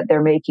money that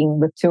they're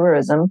making with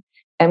tourism.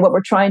 And what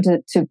we're trying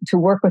to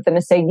work with them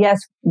is say,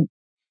 yes,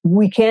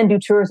 we can do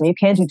tourism. You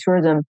can do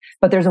tourism,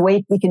 but there's a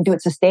way we can do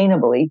it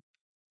sustainably.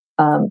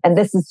 And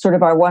this is sort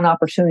of our one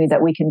opportunity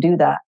that we can do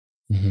that.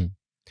 Mm-hmm.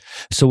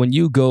 So when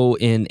you go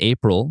in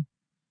April,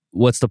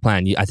 what's the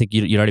plan? I think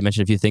you already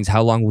mentioned a few things.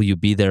 How long will you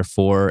be there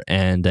for?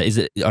 And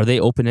are they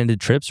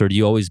open-ended trips, or do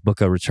you always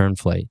book a return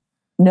flight?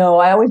 No,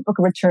 I always book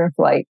a return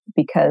flight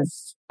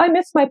because I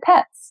miss my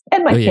pets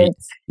and my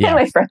kids and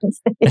my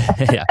friends.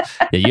 Yeah,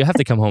 you have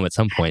to come home at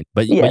some point.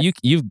 But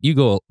you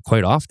go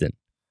quite often.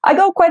 I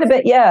go quite a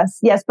bit, yes.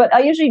 But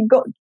I usually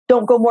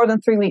don't go more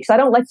than 3 weeks. I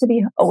don't like to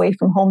be away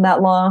from home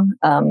that long.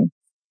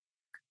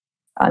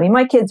 I mean,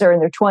 my kids are in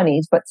their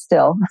 20s, but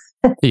still.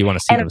 You want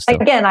to see them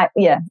still. Again, I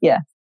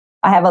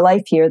have a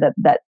life here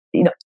that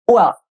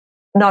well,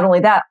 not only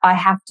that, I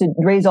have to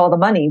raise all the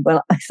money.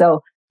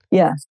 So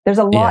yeah, there's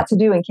a lot to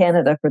do in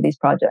Canada for these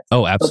projects.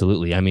 Oh,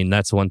 absolutely. I mean,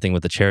 that's one thing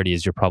with the charity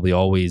is you're probably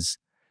always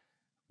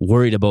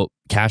worried about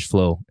cash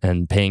flow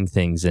and paying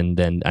things. And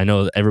then I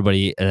know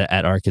everybody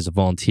at ARC is a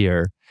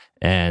volunteer,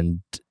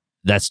 and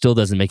that still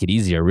doesn't make it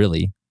easier,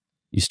 really.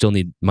 You still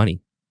need money.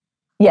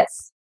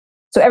 Yes.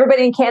 So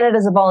everybody in Canada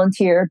is a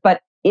volunteer,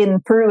 but in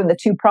Peru, in the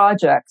two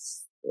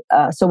projects,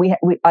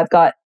 I've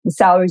got the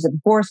salaries of the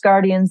forest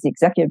guardians, the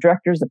executive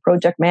directors, the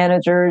project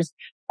managers,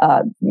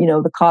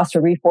 the cost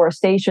of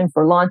reforestation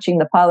for launching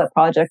the pilot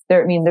project.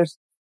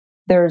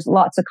 There's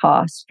lots of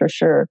costs for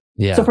sure.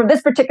 Yeah. So for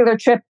this particular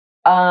trip,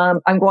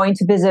 I'm going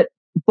to visit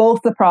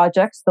both the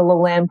projects, the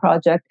Lowland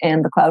project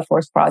and the Cloud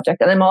Forest project.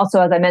 And I'm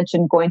also, as I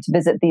mentioned, going to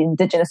visit the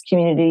Indigenous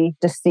community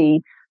to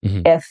see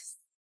if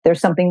there's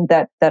something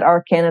that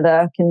ARC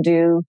Canada can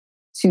do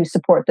to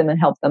support them and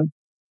help them.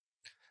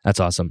 That's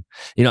awesome.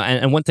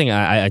 And one thing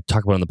I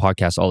talk about on the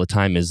podcast all the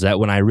time is that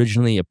when I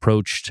originally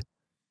approached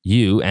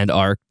you and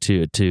ARC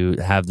to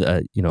have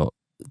the,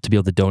 to be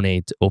able to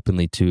donate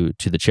openly to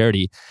the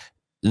charity,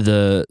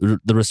 the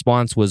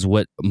response was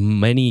what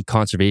many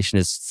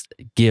conservationists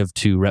give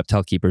to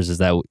reptile keepers is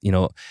that,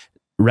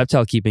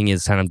 reptile keeping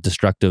is kind of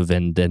destructive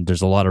and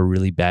there's a lot of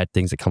really bad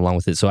things that come along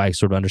with it. So I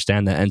sort of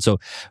understand that. And so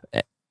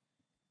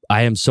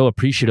I am so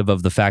appreciative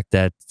of the fact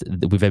that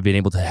we've been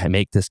able to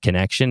make this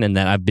connection and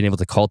that I've been able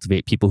to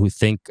cultivate people who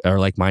think are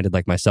like-minded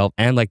like myself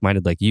and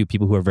like-minded like you,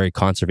 people who are very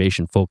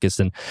conservation focused.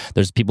 And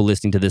there's people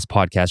listening to this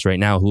podcast right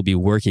now who will be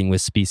working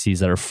with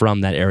species that are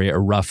from that area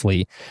or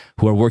roughly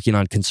who are working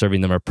on conserving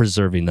them or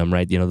preserving them,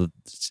 right?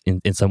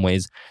 In some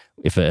ways,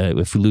 if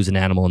we lose an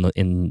animal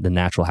in the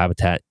natural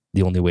habitat,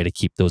 the only way to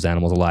keep those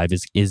animals alive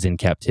is in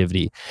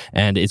captivity.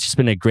 And it's just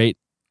been a great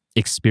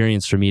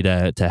experience for me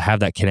to have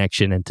that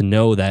connection and to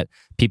know that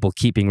people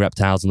keeping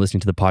reptiles and listening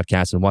to the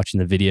podcast and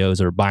watching the videos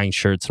or buying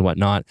shirts and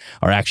whatnot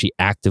are actually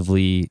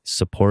actively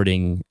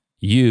supporting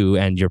you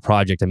and your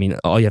project. I mean,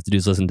 all you have to do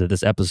is listen to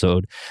this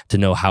episode to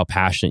know how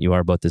passionate you are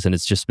about this. And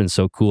it's just been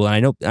so cool.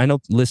 And I know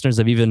listeners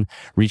have even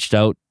reached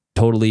out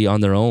totally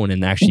on their own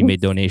and actually made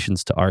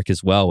donations to ARC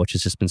as well, which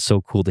has just been so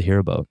cool to hear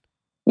about.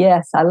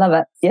 Yes, I love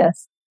it.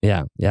 Yes.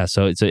 Yeah.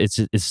 So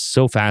it's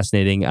so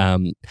fascinating.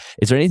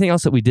 Is there anything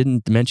else that we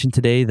didn't mention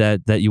today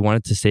that you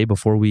wanted to say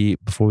before we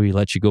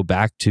let you go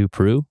back to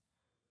Peru?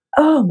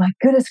 Oh my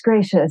goodness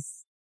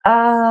gracious!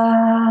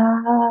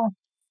 I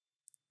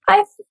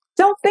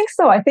don't think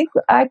so. I think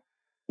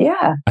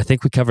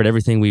we covered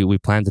everything we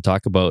planned to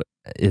talk about.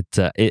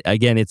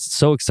 Again, it's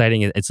so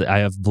exciting. I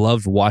have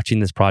loved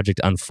watching this project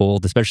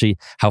unfold, especially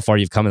how far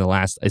you've come in the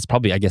last. It's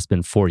probably, I guess,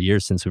 been 4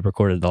 years since we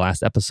recorded the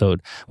last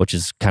episode, which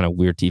is kind of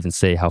weird to even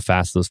say how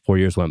fast those 4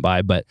 years went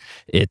by. But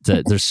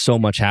there's so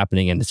much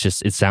happening, and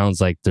it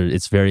sounds like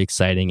it's very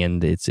exciting,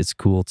 and it's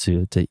cool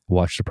to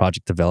watch the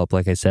project develop.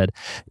 Like I said.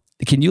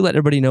 Can you let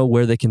everybody know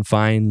where they can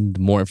find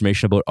more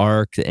information about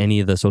ARC,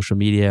 any of the social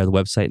media, the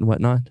website and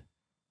whatnot?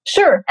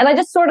 Sure. And I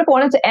just sort of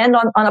wanted to end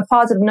on a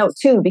positive note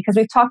too, because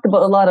we've talked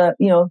about a lot of,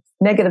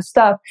 negative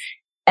stuff.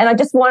 And I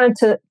just wanted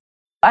to,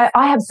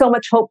 I have so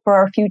much hope for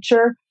our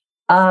future.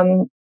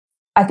 I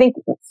think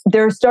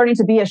there's starting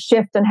to be a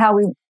shift in how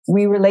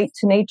we relate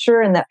to nature,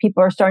 and that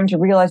people are starting to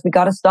realize we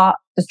got to stop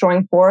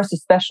destroying forests,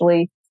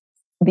 especially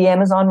the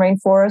Amazon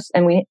rainforest.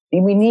 And we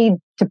need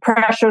to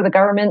pressure the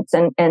governments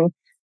and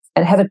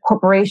headed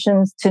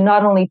corporations to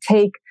not only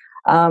take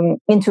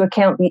into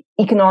account the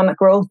economic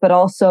growth, but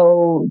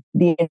also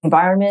the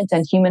environment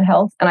and human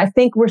health. And I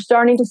think we're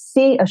starting to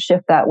see a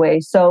shift that way.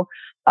 So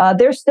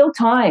there's still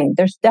time.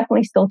 There's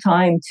definitely still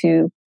time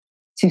to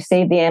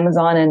save the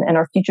Amazon, and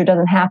our future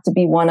doesn't have to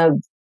be one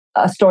of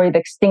a story of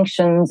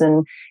extinctions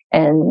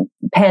and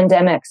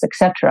pandemics,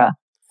 etc.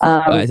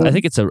 I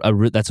think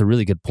that's a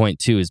really good point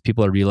too. Is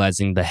people are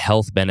realizing the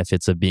health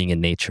benefits of being in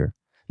nature.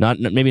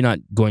 Maybe not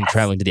going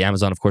traveling to the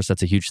Amazon, of course,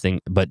 that's a huge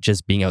thing, but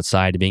just being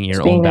outside, being in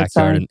your own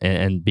backyard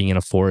and being in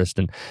a forest.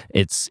 And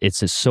it's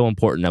just so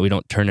important that we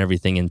don't turn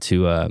everything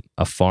into a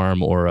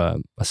farm or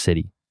a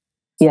city.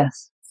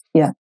 Yes.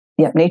 Yeah.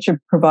 Nature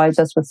provides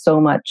us with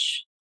so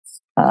much,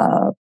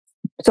 so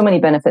many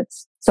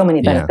benefits,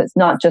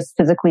 not just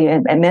physically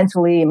and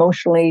mentally,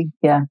 emotionally.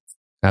 Yeah.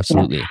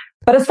 Absolutely. Yeah.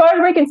 But as far as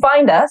where you can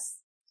find us,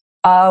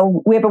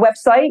 we have a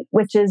website,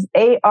 which is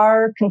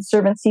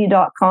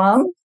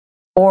arconservancy.com.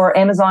 or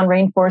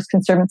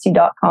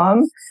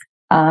AmazonRainforestConservancy.com.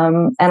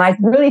 And I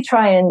really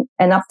try and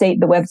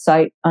update the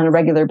website on a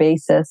regular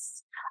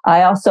basis.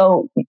 I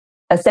also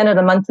send out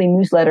a monthly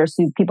newsletter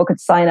so people could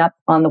sign up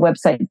on the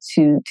website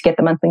to get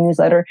the monthly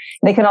newsletter.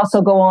 And they can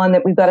also go on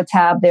that. We've got a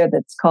tab there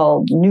that's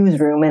called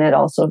Newsroom, and it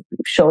also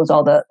shows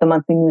all the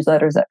monthly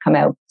newsletters that come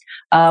out.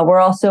 We're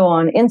also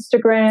on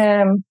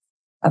Instagram,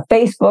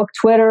 Facebook,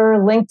 Twitter,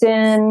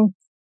 LinkedIn,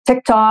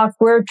 TikTok.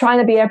 We're trying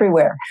to be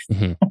everywhere.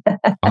 Mm-hmm.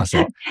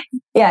 Awesome.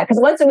 Yeah, because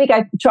once a week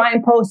I try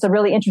and post a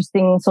really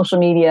interesting social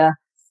media,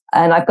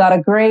 and I've got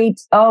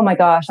oh my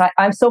gosh,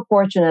 I'm so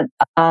fortunate.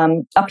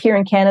 Up here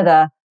in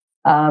Canada,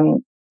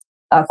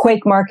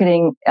 Quake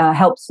Marketing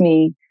helps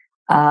me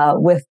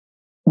with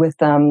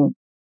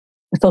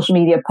social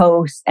media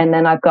posts, and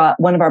then I've got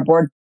one of our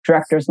board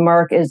directors,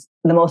 Mark, is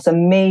the most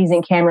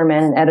amazing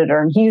cameraman and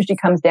editor, and he usually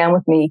comes down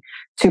with me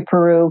to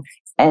Peru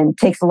and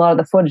takes a lot of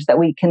the footage that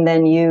we can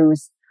then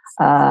use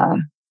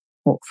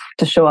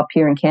to show up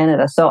here in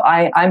Canada. So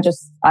I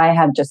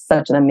have just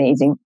such an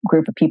amazing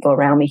group of people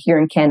around me here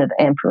in Canada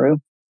and Peru.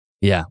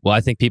 Yeah. Well, I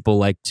think people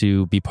like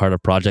to be part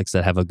of projects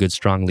that have a good,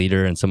 strong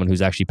leader and someone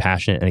who's actually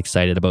passionate and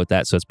excited about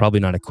that. So it's probably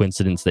not a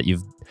coincidence that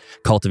you've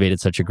cultivated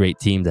such a great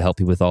team to help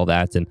you with all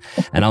that. And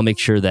I'll make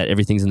sure that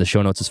everything's in the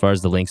show notes as far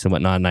as the links and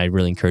whatnot. And I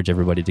really encourage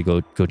everybody to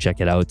go check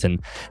it out.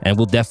 And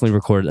we'll definitely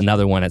record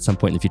another one at some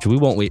point in the future. We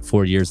won't wait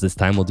 4 years this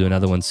time. We'll do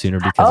another one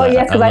sooner because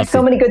I have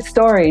so many good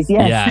stories.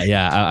 Yes.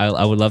 Yeah.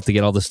 I would love to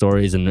get all the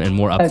stories and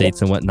more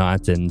updates and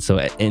whatnot. And so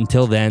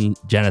until then,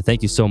 Jana,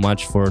 thank you so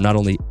much for not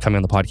only coming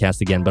on the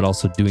podcast again, but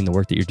also doing the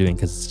work that you're doing,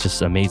 because it's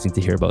just amazing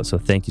to hear about. So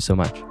thank you so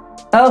much.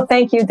 Oh,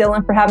 thank you,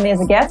 Dillon, for having me as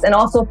a guest, and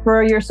also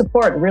for your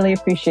support. Really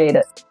appreciate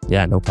it.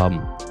 Yeah, no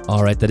problem.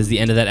 All right, that is the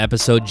end of that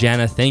episode.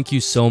 Jana, thank you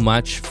so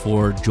much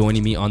for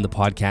joining me on the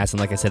podcast.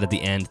 And like I said at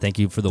the end, thank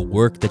you for the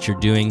work that you're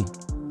doing.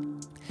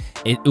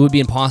 It would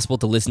be impossible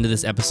to listen to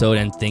this episode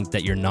and think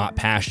that you're not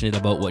passionate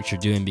about what you're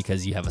doing,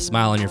 because you have a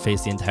smile on your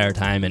face the entire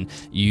time, and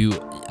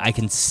I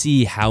can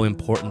see how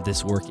important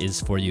this work is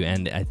for you.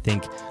 And I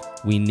think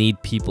we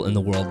need people in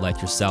the world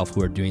like yourself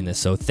who are doing this.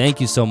 So thank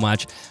you so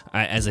much.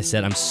 As I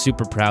said, I'm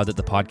super proud that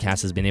the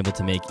podcast has been able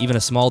to make even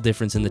a small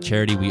difference in the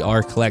charity. We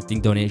are collecting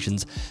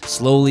donations.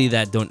 Slowly,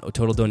 that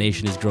total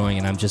donation is growing,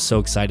 and I'm just so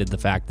excited the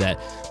fact that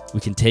we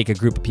can take a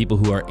group of people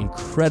who are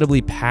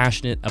incredibly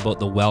passionate about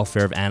the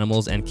welfare of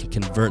animals and can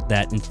convert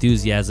that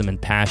enthusiasm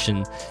and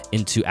passion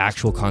into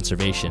actual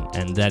conservation.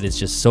 And that is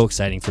just so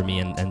exciting for me.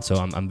 And so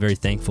I'm very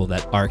thankful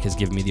that ARC has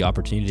given me the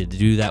opportunity to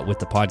do that with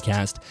the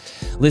podcast.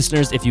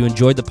 Listeners, if you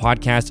enjoyed the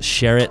podcast,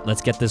 share it.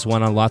 Let's get this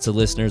one on lots of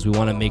listeners. We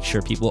want to make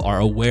sure people are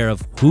aware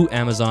of who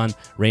Amazon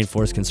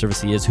Rainforest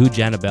Conservancy is, who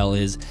Jana Bell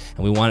is, and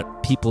we want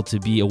people to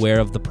be aware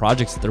of the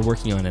projects that they're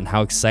working on and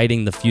how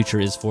exciting the future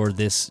is for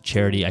this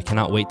charity. I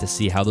cannot wait to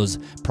see how those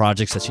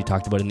projects that she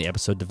talked about in the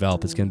episode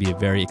develop. It's going to be a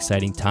very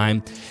exciting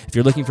time. If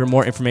you're looking for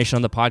more information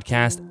on the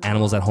podcast,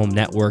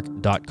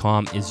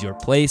 animalsathomenetwork.com is your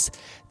place.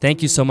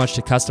 Thank you so much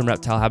to Custom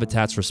Reptile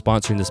Habitats for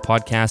sponsoring this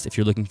podcast. If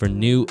you're looking for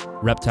new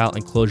reptile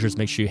enclosures,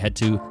 make sure you head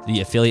to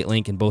the affiliate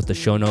link in both the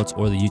show notes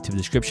or the YouTube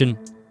description.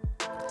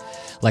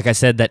 Like I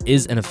said, that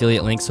is an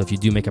affiliate link, so if you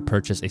do make a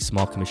purchase, a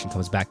small commission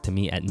comes back to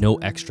me at no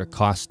extra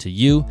cost to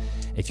you.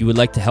 If you would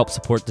like to help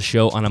support the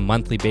show on a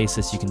monthly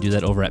basis, you can do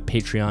that over at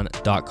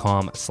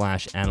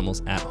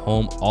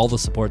patreon.com/animalsathome. All the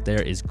support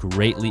there is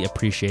greatly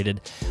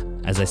appreciated.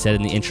 As I said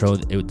in the intro,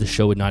 the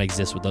show would not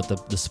exist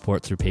without the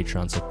support through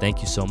Patreon, so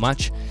thank you so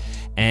much.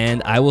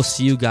 And I will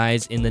see you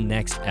guys in the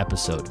next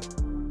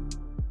episode.